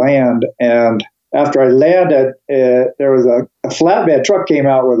had to land. And after I landed, there was a flatbed truck came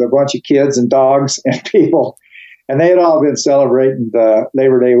out with a bunch of kids and dogs and people, and they had all been celebrating the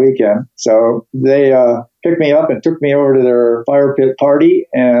Labor Day weekend. So they picked me up and took me over to their fire pit party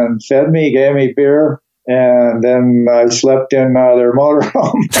and fed me, gave me beer, and then I slept in their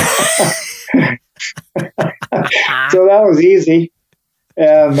motorhome. So that was easy.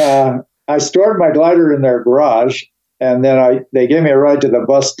 And I stored my glider in their garage, and then they gave me a ride to the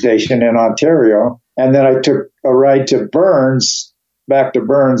bus station in Ontario. And then I took a ride to back to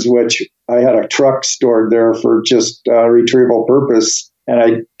Burns, which I had a truck stored there for just retrieval purpose. And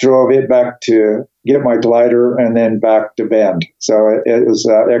I drove it back to get my glider and then back to Bend. So it was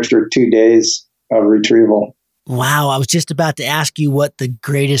an extra 2 days of retrieval. Wow. I was just about to ask you what the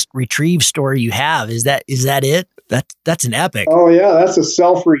greatest retrieve story you have. Is that it? That's an epic. Oh yeah. That's a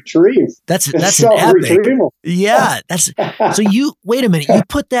self-retrieve. That's an epic. Yeah. So wait a minute. You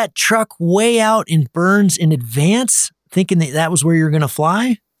put that truck way out in Burns in advance, thinking that was where you were going to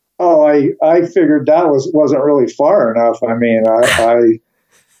fly? Oh, I figured that wasn't really far enough. I mean,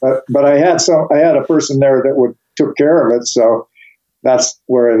 but I had a person there that took care of it, so that's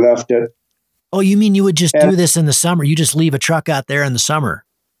where I left it. Oh, you mean you would just do this in the summer? You just leave a truck out there in the summer?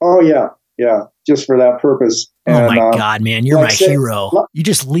 Oh yeah, just for that purpose. Oh my God, man, you're my hero. You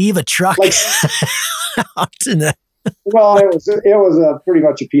just leave a truck out in the. Well, it was pretty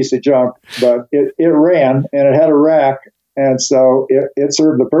much a piece of junk, but it ran and it had a rack. And so it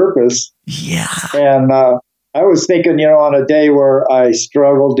served the purpose. Yeah. And I was thinking, on a day where I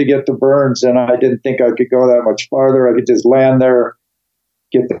struggled to get to Burns and I didn't think I could go that much farther, I could just land there,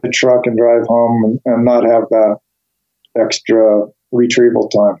 get the truck and drive home and not have that extra retrieval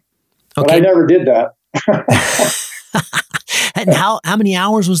time. Okay. But I never did that. And how many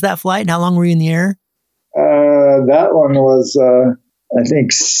hours was that flight? How long were you in the air? That one was, I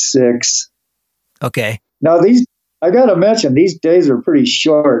think, 6. Okay. Now I got to mention, these days are pretty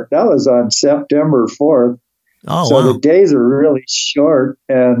short. That was on September 4th. Oh, So wow. the days are really short,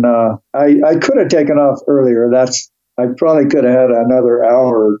 and I could have taken off earlier. I probably could have had another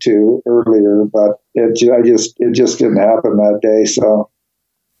hour or two earlier, but it just didn't happen that day. So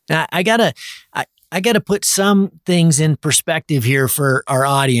I gotta put some things in perspective here for our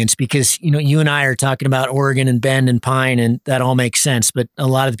audience, because you and I are talking about Oregon and Bend and Pine, and that all makes sense. But a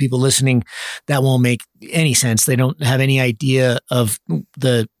lot of the people listening, that won't make any sense. They don't have any idea of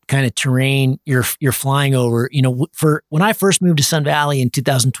the kind of terrain you're flying over. For when I first moved to Sun Valley in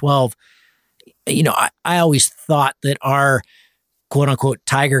 2012, I always thought that our quote unquote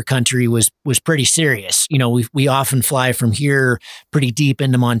tiger country was pretty serious. We often fly from here pretty deep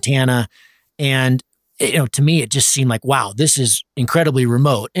into Montana, and to me it just seemed like, wow, this is incredibly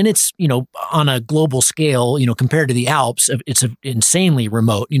remote. And it's on a global scale, compared to the Alps, it's insanely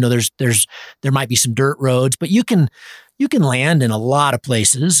remote. There might be some dirt roads, but you can land in a lot of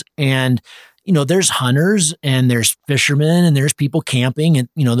places. And there's hunters and there's fishermen and there's people camping at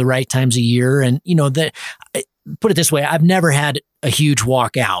the right times of year. And that, put it this way, I've never had a huge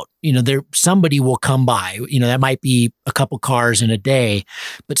walkout. Somebody will come by. That might be a couple cars in a day,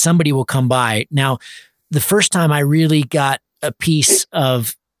 but somebody will come by. Now, the first time I really got a piece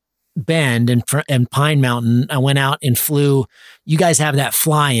of Bend and Pine Mountain, I went out and flew. You guys have that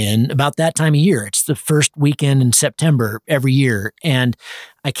fly-in about that time of year. It's the first weekend in September every year. And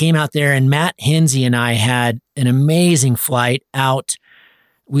I came out there, and Matt Hinsey and I had an amazing flight out.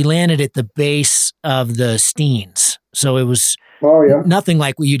 We landed at the base of the Steens. So it was nothing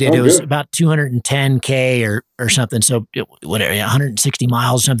like what you did. It was about 210K or something. So whatever, 160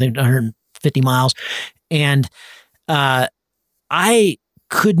 miles, something, 150 miles. And I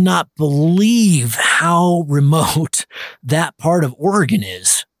could not believe how remote that part of Oregon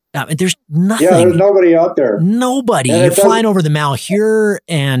is. I mean, there's nothing. Yeah, there's nobody out there. Nobody. You're flying over the Malheur,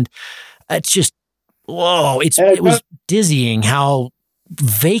 and it's just, whoa! It was dizzying how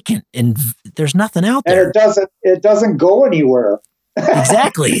vacant, and there's nothing out there. And it doesn't go anywhere.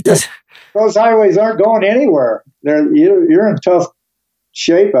 Exactly. It does. Those highways aren't going anywhere. You're in tough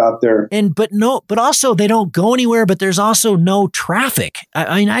shape out there. But also they don't go anywhere, but there's also no traffic.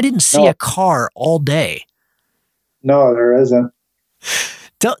 I mean, I didn't see a car all day. No, there isn't.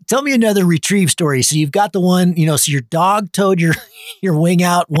 Tell me another retrieve story. So you've got the one, so your dog towed your wing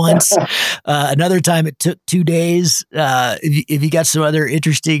out once. Another time it took 2 days. If you got some other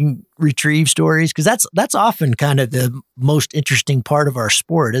interesting retrieve stories, because that's often kind of the most interesting part of our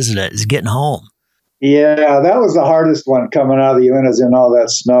sport, isn't it? Is getting home. Yeah, that was the hardest one, coming out of the Uintas in all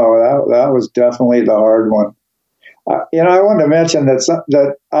that snow. That was definitely the hard one. I wanted to mention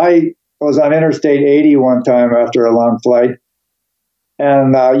that I was on Interstate 80 one time after a long flight.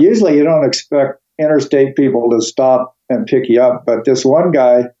 And usually you don't expect interstate people to stop and pick you up. But this one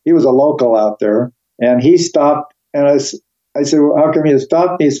guy, he was a local out there, and he stopped. And I said, well, how come you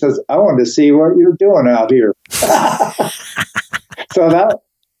stopped? He says, I wanted to see what you're doing out here. So that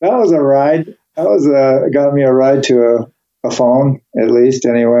was a ride. That got me a ride to a phone, at least,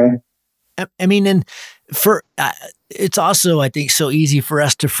 anyway. I mean, and it's also, I think, so easy for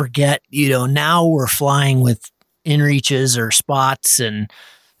us to forget, now we're flying with inReaches or spots and,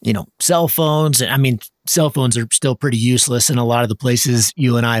 cell phones. I mean, cell phones are still pretty useless in a lot of the places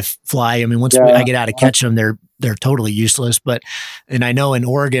you and I fly. I mean, once I get out to catch them, they're totally useless. And I know in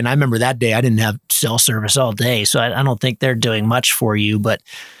Oregon, I remember that day I didn't have cell service all day. So I don't think they're doing much for you, but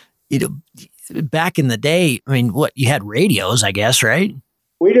back in the day, I mean, you had radios, I guess, right?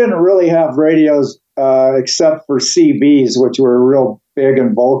 We didn't really have radios except for CBs, which were real big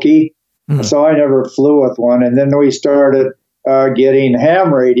and bulky. Mm. So I never flew with one. And then we started getting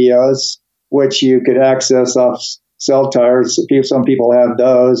ham radios, which you could access off cell towers. Some people had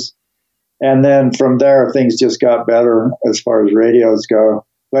those. And then from there, things just got better as far as radios go.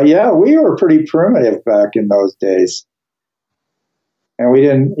 But yeah, we were pretty primitive back in those days. And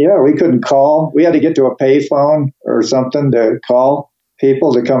we couldn't call. We had to get to a payphone or something to call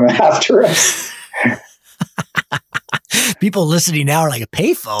people to come after us. People listening now are like, a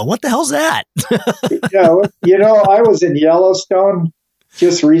payphone? What the hell's that? I was in Yellowstone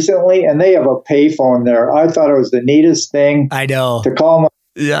just recently, and they have a payphone there. I thought it was the neatest thing. I know. To call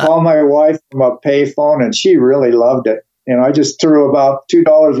my wife from a payphone, and she really loved it. I just threw about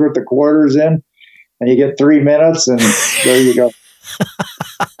 $2 worth of quarters in, and you get 3 minutes, and there you go.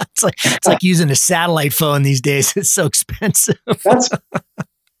 It's like using a satellite phone these days. It's so expensive.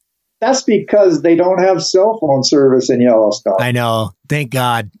 That's because they don't have cell phone service in Yellowstone. I know. Thank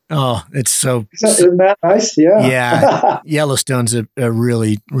God. Oh, it's so. Isn't that nice? Yeah. Yeah. Yellowstone's a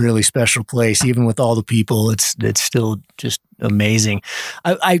really, really special place. Even with all the people, it's still just amazing.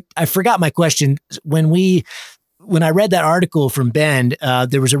 I forgot my question. When I read that article from Ben,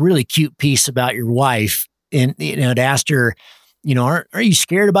 there was a really cute piece about your wife, and it asked her, are you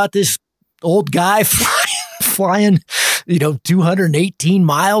scared about this old guy flying 218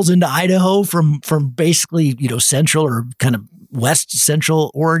 miles into Idaho from basically, central or kind of west central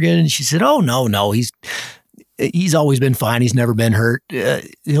Oregon? And she said, oh, no, he's always been fine. He's never been hurt.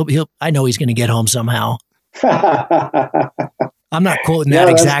 I know he's going to get home somehow. I'm not quoting that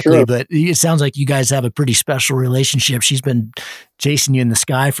exactly, but it sounds like you guys have a pretty special relationship. She's been chasing you in the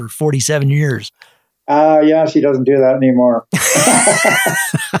sky for 47 years. Yeah, she doesn't do that anymore.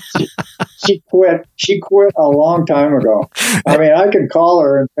 She quit. She quit a long time ago. I mean, I can call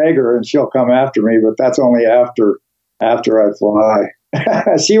her and peg her, and she'll come after me, but that's only after I fly.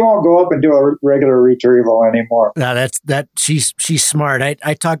 She won't go up and do a regular retrieval anymore. No, she's smart.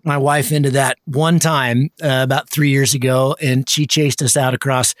 I talked my wife into that one time about 3 years ago, and she chased us out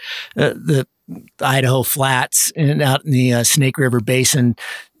across the Idaho flats and out in the Snake River Basin,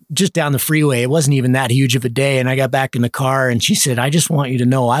 just down the freeway. It wasn't even that huge of a day. And I got back in the car and she said, I just want you to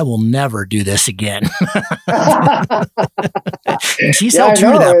know I will never do this again. And she's held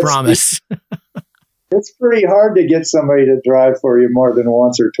true to that promise. It's pretty hard to get somebody to drive for you more than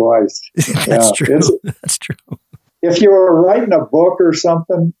once or twice. That's true. That's true. If you were writing a book or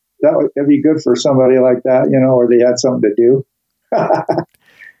something, that'd be good for somebody like that, where they had something to do.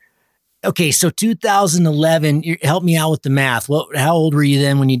 Okay, so 2011, help me out with the math. How old were you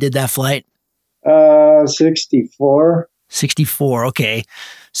then when you did that flight? 64. 64, okay.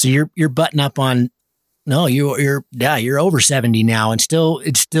 So you're butting up on, no, you're over 70 now, and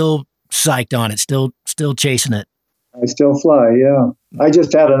it's still psyched on it, still chasing it. I still fly, yeah. I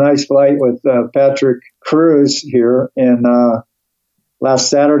just had a nice flight with Patrick Cruz here, and last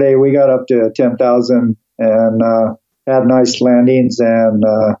Saturday we got up to 10,000 and had nice landings, and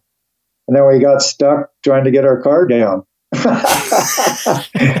then we got stuck trying to get our car down. I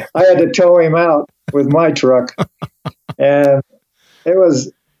had to tow him out with my truck. And it was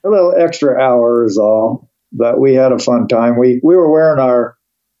a little extra hour is all, but we had a fun time. We were wearing our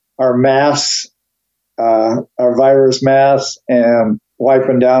masks, our virus masks, and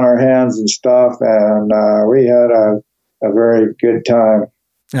wiping down our hands and stuff. And we had a very good time.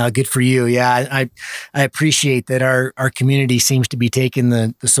 Good for you. Yeah, I appreciate that our community seems to be taking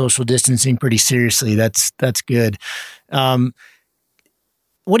the social distancing pretty seriously. That's good. What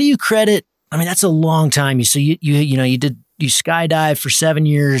do you credit? I mean, that's a long time. So you skydived for 7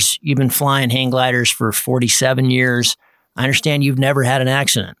 years. You've been flying hang gliders for 47 years. I understand you've never had an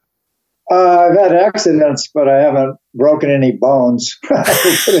accident. I've had accidents, but I haven't broken any bones. Put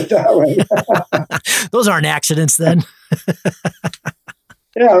it that way. Those aren't accidents then.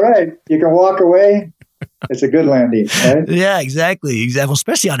 Yeah, right. You can walk away. It's a good landing, right? Yeah, exactly.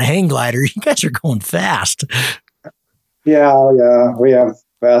 Especially on a hang glider. You guys are going fast. Yeah. We have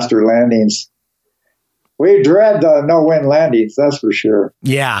faster landings. We dread the no-wind landings, that's for sure.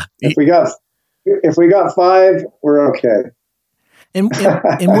 Yeah. If we got 5, we're okay. And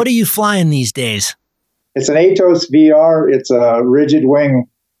what are you flying these days? It's an Atos VR. It's a rigid wing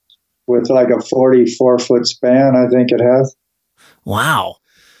with like a 44-foot span, I think it has. Wow.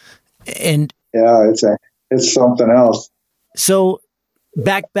 And yeah, it's something else. So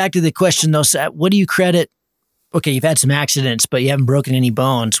back to the question though, what do you credit? Okay, you've had some accidents, but you haven't broken any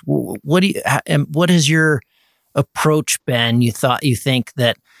bones. What has your approach been? You think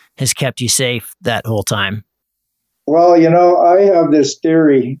that has kept you safe that whole time? Well, I have this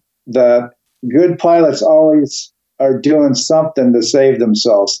theory that good pilots always are doing something to save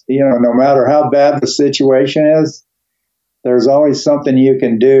themselves. No matter how bad the situation is, there's always something you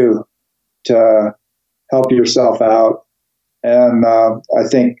can do to help yourself out. And I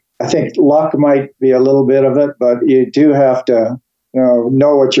think luck might be a little bit of it, but you do have to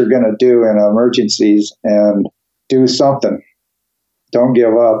know what you're going to do in emergencies and do something. Don't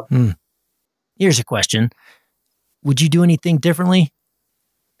give up. Here's a question. Would you do anything differently?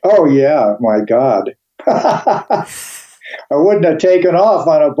 Oh, yeah. My God. I wouldn't have taken off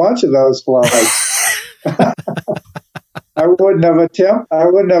on a bunch of those flights. I wouldn't have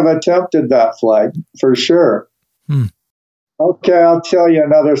attempted that flight for sure. Okay, I'll tell you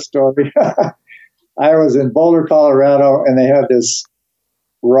another story. I was in Boulder, Colorado, and they had this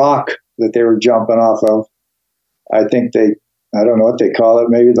rock that they were jumping off of. I don't know what they call it,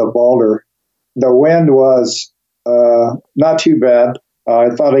 maybe the boulder. The wind was not too bad, I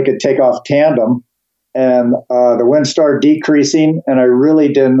thought I could take off tandem, and the wind started decreasing, and I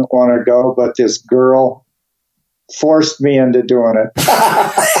really didn't want to go, but this girl forced me into doing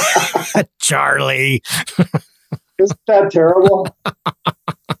it. Charlie. Isn't that terrible?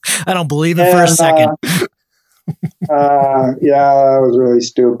 I don't believe it for a second. Yeah, it was really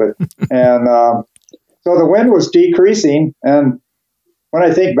stupid. And so the wind was decreasing, and when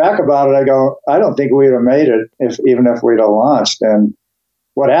I think back about it, I go, I don't think we'd have made it even if we'd have launched. And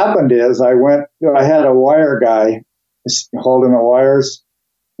what happened is I had a wire guy holding the wires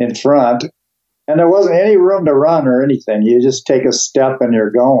in front, and there wasn't any room to run or anything. You just take a step and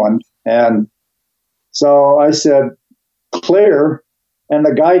you're going. And so I said, clear. And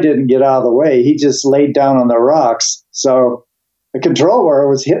the guy didn't get out of the way. He just laid down on the rocks. So the controller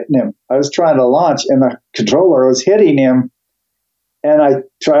was hitting him. I was trying to launch, and the controller was hitting him. And I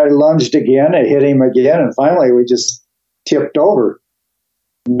lunged again. It hit him again. And finally, we just tipped over,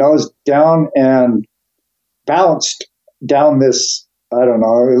 nose down, and bounced down this, I don't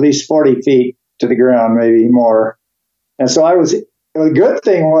know, at least 40 feet to the ground, maybe more. And so the good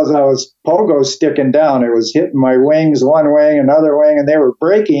thing was I was pogo sticking down. It was hitting my wings, one wing, another wing, and they were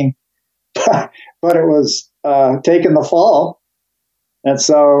breaking, but it was taking the fall. And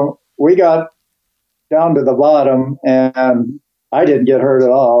so we got down to the bottom, and I didn't get hurt at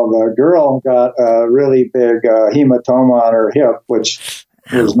all. The girl got a really big hematoma on her hip, which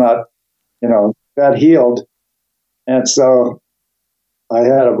was not, that healed. And so I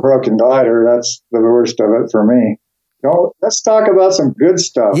had a broken glider. That's the worst of it for me. Let's talk about some good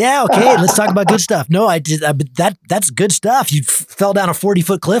stuff. Yeah, okay. Let's talk about good stuff. No, I did. That's good stuff. You fell down a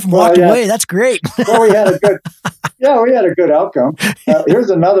 40-foot cliff and walked away. That's great. Well, we had a good outcome. Here's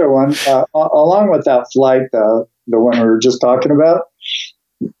another one. Along with that flight, the one we were just talking about,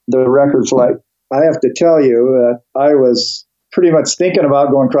 the record flight. I have to tell you that I was pretty much thinking about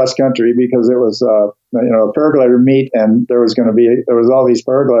going cross country because it was a paraglider meet, and there was all these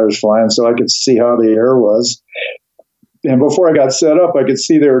paragliders flying, so I could see how the air was. And before I got set up, I could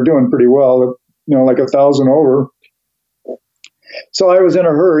see they were doing pretty well, like 1,000 over. So I was in a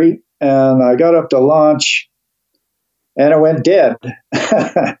hurry, and I got up to launch, and it went dead.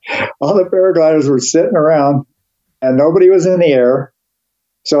 All the paragliders were sitting around, and nobody was in the air.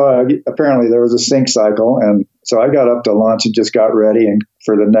 So apparently there was a sync cycle, and so I got up to launch and just got ready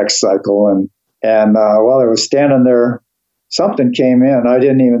for the next cycle. And while I was standing there, something came in. I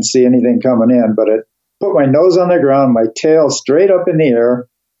didn't even see anything coming in, but it put my nose on the ground, my tail straight up in the air,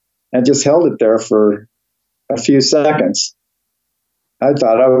 and just held it there for a few seconds. I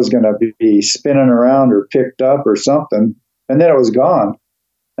thought I was going to be spinning around or picked up or something, and then it was gone.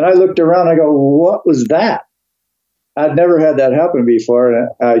 And I looked around, I go, what was that? I'd never had that happen before, and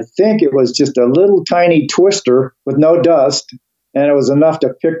I think it was just a little tiny twister with no dust, and it was enough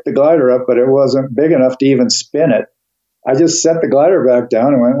to pick the glider up, but it wasn't big enough to even spin it. I just set the glider back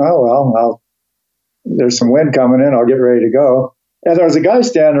down and went, oh, well, there's some wind coming in. I'll get ready to go. And there was a guy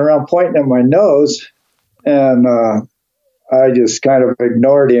standing around pointing at my nose, and I just kind of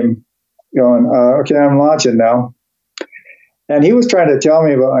ignored him, going, okay, I'm launching now. And he was trying to tell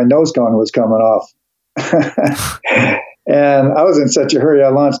me about my nose cone was coming off. And I was in such a hurry, I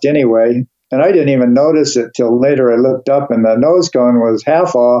launched anyway. And I didn't even notice it till later. I looked up, and the nose cone was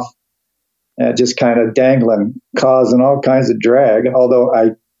half off and just kind of dangling, causing all kinds of drag, although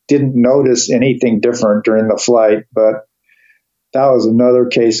I didn't notice anything different during the flight. But that was another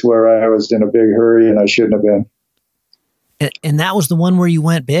case where I was in a big hurry and I shouldn't have been. And that was the one where you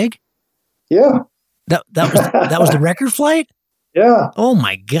went big? Yeah. That was the record flight? Yeah. Oh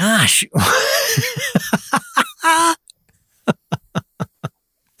my gosh.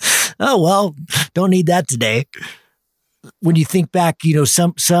 Oh, well, don't need that today. When you think back,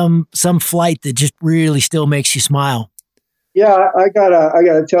 some flight that just really still makes you smile. Yeah, I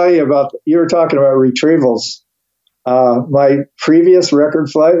gotta tell you you were talking about retrievals. My previous record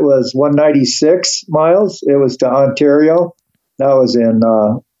flight was 196 miles. It was to Ontario. That was in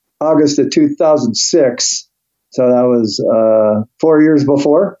August of 2006. So that was 4 years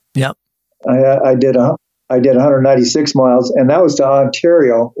before. Yep. I did 196 miles, and that was to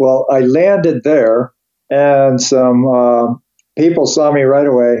Ontario. Well, I landed there, and some people saw me right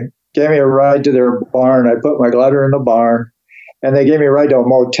away, gave me a ride to their barn. I put my glider in the barn, and they gave me a ride to a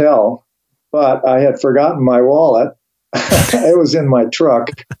motel. But I had forgotten my wallet. It was in my truck.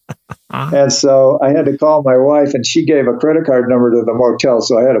 And so I had to call my wife, and she gave a credit card number to the motel,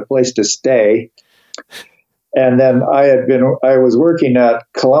 so I had a place to stay. And then I was working at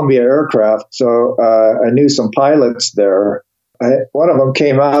Columbia Aircraft, so I knew some pilots there. One of them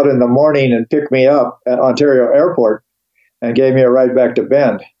came out in the morning and picked me up at Ontario Airport. and gave me a ride back to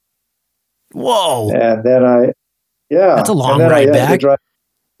Bend. Whoa. And then that's a long ride back.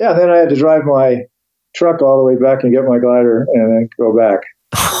 Then I had to drive my truck all the way back and get my glider and then go back.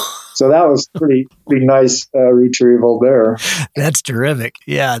 So that was pretty nice retrieval there. That's terrific.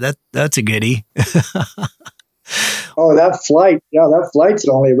 Yeah, that's a goodie. Oh, that flight's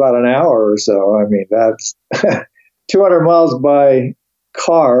only about an hour or so. I mean, that's 200 miles by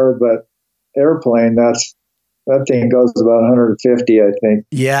car, but airplane, that thing goes about 150, I think.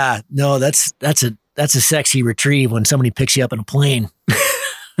 Yeah, no, that's a sexy retrieve when somebody picks you up in a plane.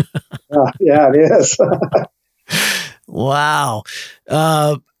 Yeah, it is. Wow.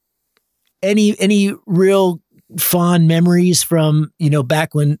 Any real fond memories from,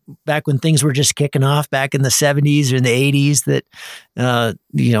 back when things were just kicking off back in the 70s or in the 80s that,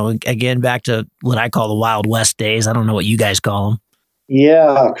 again, back to what I call the Wild West days. I don't know what you guys call them.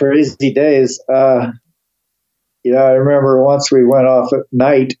 Yeah, crazy days. I remember once we went off at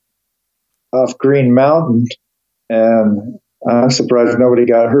night off Green Mountain, and I'm surprised nobody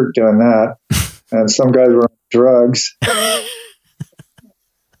got hurt doing that. And some guys were on drugs.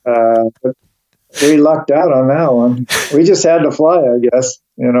 But we lucked out on that one. We just had to fly, I guess,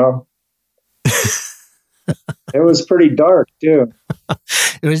 It was pretty dark, too.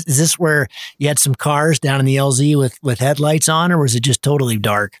 Is this where you had some cars down in the LZ with headlights on, or was it just totally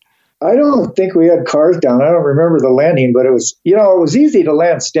dark? I don't think we had cars down. I don't remember the landing, but it was, it was easy to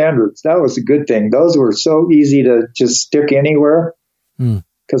land standards. That was a good thing. Those were so easy to just stick anywhere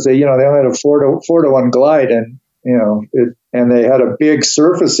because they only had a 4-to-1 glide, and and they had a big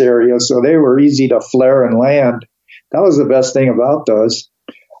surface area, so they were easy to flare and land. That was the best thing about those.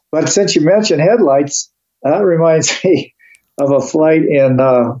 But since you mentioned headlights, that reminds me of a flight in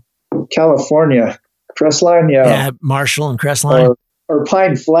California, Crestline, yeah, Marshall and Crestline, or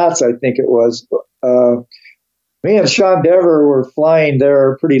Pine Flats, I think it was. Me and Sean Dever were flying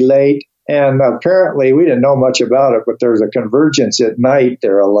there pretty late, and apparently we didn't know much about it, but there was a convergence at night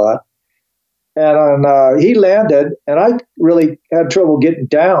there a lot. And he landed, and I really had trouble getting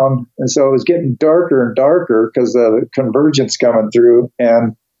down, and so it was getting darker and darker because of the convergence coming through.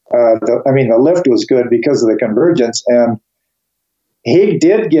 And the lift was good because of the convergence, and he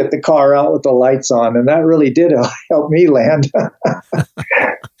did get the car out with the lights on, and that really did help me land.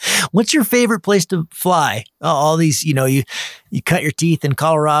 What's your favorite place to fly? All these, you cut your teeth in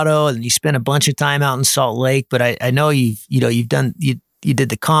Colorado, and you spent a bunch of time out in Salt Lake. But I know you did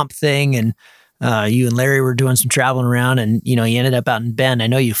the comp thing, and you and Larry were doing some traveling around, and you ended up out in Bend. I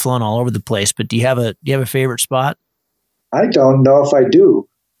know you've flown all over the place, but do you have a favorite spot? I don't know if I do.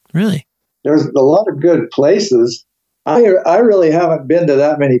 Really? There's a lot of good places. I really haven't been to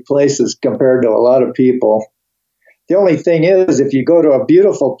that many places compared to a lot of people. The only thing is, if you go to a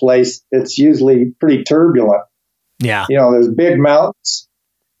beautiful place, it's usually pretty turbulent. Yeah. There's big mountains.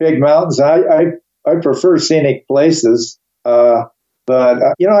 I prefer scenic places. But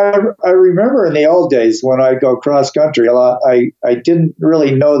I remember in the old days when I go cross country a lot, I didn't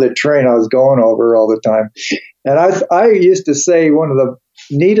really know the terrain I was going over all the time. And I used to say one of the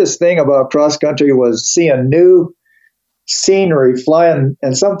neatest thing about cross country was seeing new scenery, flying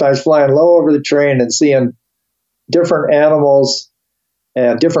low over the terrain and seeing different animals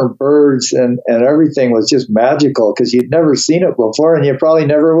and different birds, and everything was just magical because you'd never seen it before, and you probably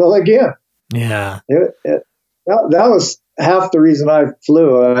never will again. Yeah. That was half the reason I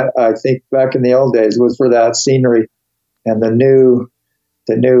flew, I think, back in the old days, was for that scenery and the new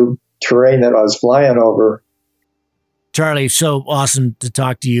terrain that I was flying over. Charlie, so awesome to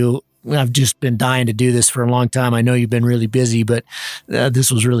talk to you. I've just been dying to do this for a long time. I know you've been really busy, but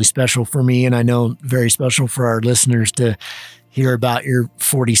this was really special for me, and I know very special for our listeners to hear about your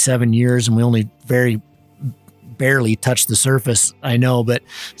 47 years, and we only very barely touched the surface, I know, but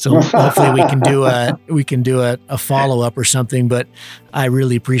so hopefully we can do a follow-up or something, but I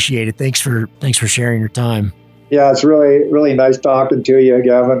really appreciate it. Thanks for sharing your time. Yeah, it's really, really nice talking to you,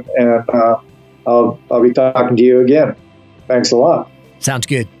 Gavin, and I'll be talking to you again. Thanks a lot. Sounds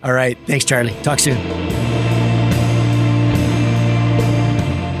good. All right. Thanks, Charlie. Talk soon.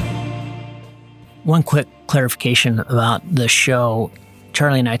 One quick clarification about the show.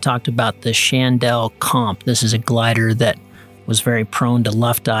 Charlie and I talked about the Chandelle Comp. This is a glider that was very prone to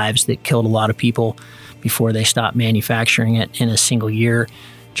luff dives that killed a lot of people before they stopped manufacturing it in a single year.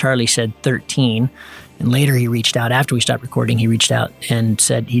 Charlie said 13. And later he reached out, after we stopped recording, he reached out and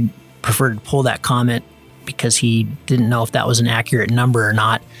said he'd prefer to pull that comment because he didn't know if that was an accurate number or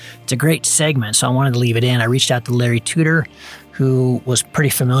not. It's a great segment, so I wanted to leave it in. I reached out to Larry Tudor, who was pretty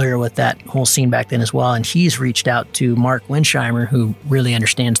familiar with that whole scene back then as well, and he's reached out to Mark Winsheimer, who really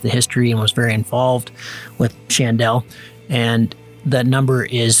understands the history and was very involved with Chandelle. And that number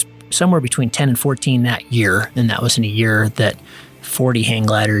is somewhere between 10 and 14 that year. And that was in a year that 40 hang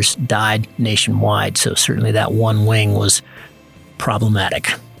gliders died nationwide. So certainly that one wing was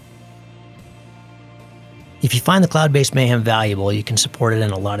problematic. If you find the Cloud-Based Mayhem valuable, you can support it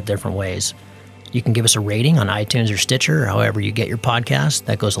in a lot of different ways. You can give us a rating on iTunes or Stitcher, or however you get your podcast.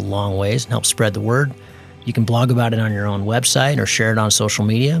 That goes a long ways and helps spread the word. You can blog about it on your own website or share it on social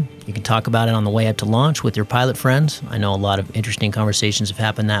media. You can talk about it on the way up to launch with your pilot friends. I know a lot of interesting conversations have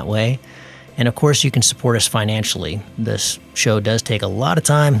happened that way. And of course, you can support us financially. This show does take a lot of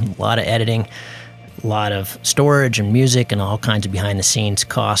time, a lot of editing, a lot of storage and music and all kinds of behind the scenes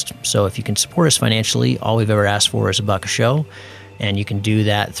cost. So if you can support us financially, all we've ever asked for is $1 a show. And you can do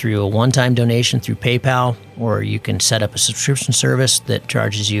that through a one-time donation through PayPal, or you can set up a subscription service that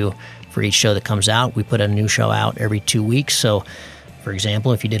charges you for each show that comes out. We put a new show out every 2 weeks. So for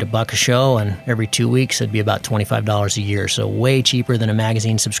example, if you did $1 a show and every 2 weeks, it'd be about $25 a year. So way cheaper than a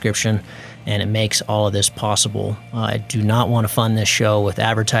magazine subscription, and it makes all of this possible. I do not want to fund this show with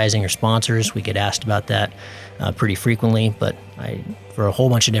advertising or sponsors. We get asked about that pretty frequently, but for a whole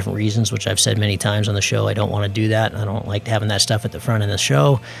bunch of different reasons, which I've said many times on the show, I don't want to do that. I don't like having that stuff at the front of the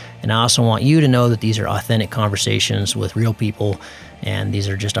show. And I also want you to know that these are authentic conversations with real people, and these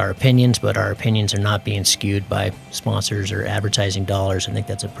are just our opinions, but our opinions are not being skewed by sponsors or advertising dollars. I think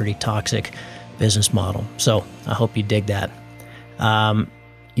that's a pretty toxic business model. So I hope you dig that.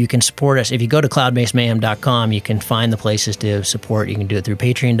 You can support us. If you go to cloudbasedmayhem.com, you can find the places to support. You can do it through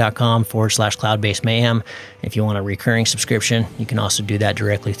patreon.com/cloudbasedmayhem. If you want a recurring subscription, you can also do that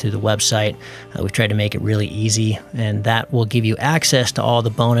directly through the website. We've tried to make it really easy, and that will give you access to all the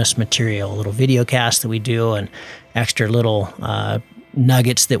bonus material, little video casts that we do and extra little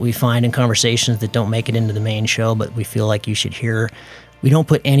nuggets that we find in conversations that don't make it into the main show, but we feel like you should hear. We don't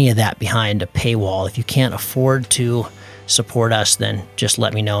put any of that behind a paywall. If you can't afford to support us, then just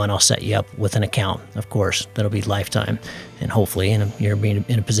let me know and I'll set you up with an account. Of course, that'll be lifetime, and hopefully you're being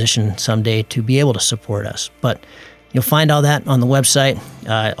in a position someday to be able to support us. But you'll find all that on the website.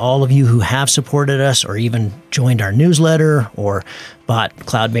 All of you who have supported us or even joined our newsletter or bought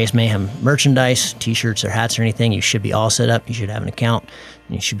Cloud-Based Mayhem merchandise, t-shirts or hats or anything, you should be all set up. You should have an account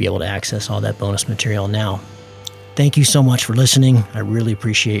and you should be able to access all that bonus material now. Thank you so much for listening. I really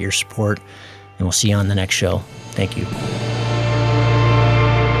appreciate your support, and we'll see you on the next show. Thank you.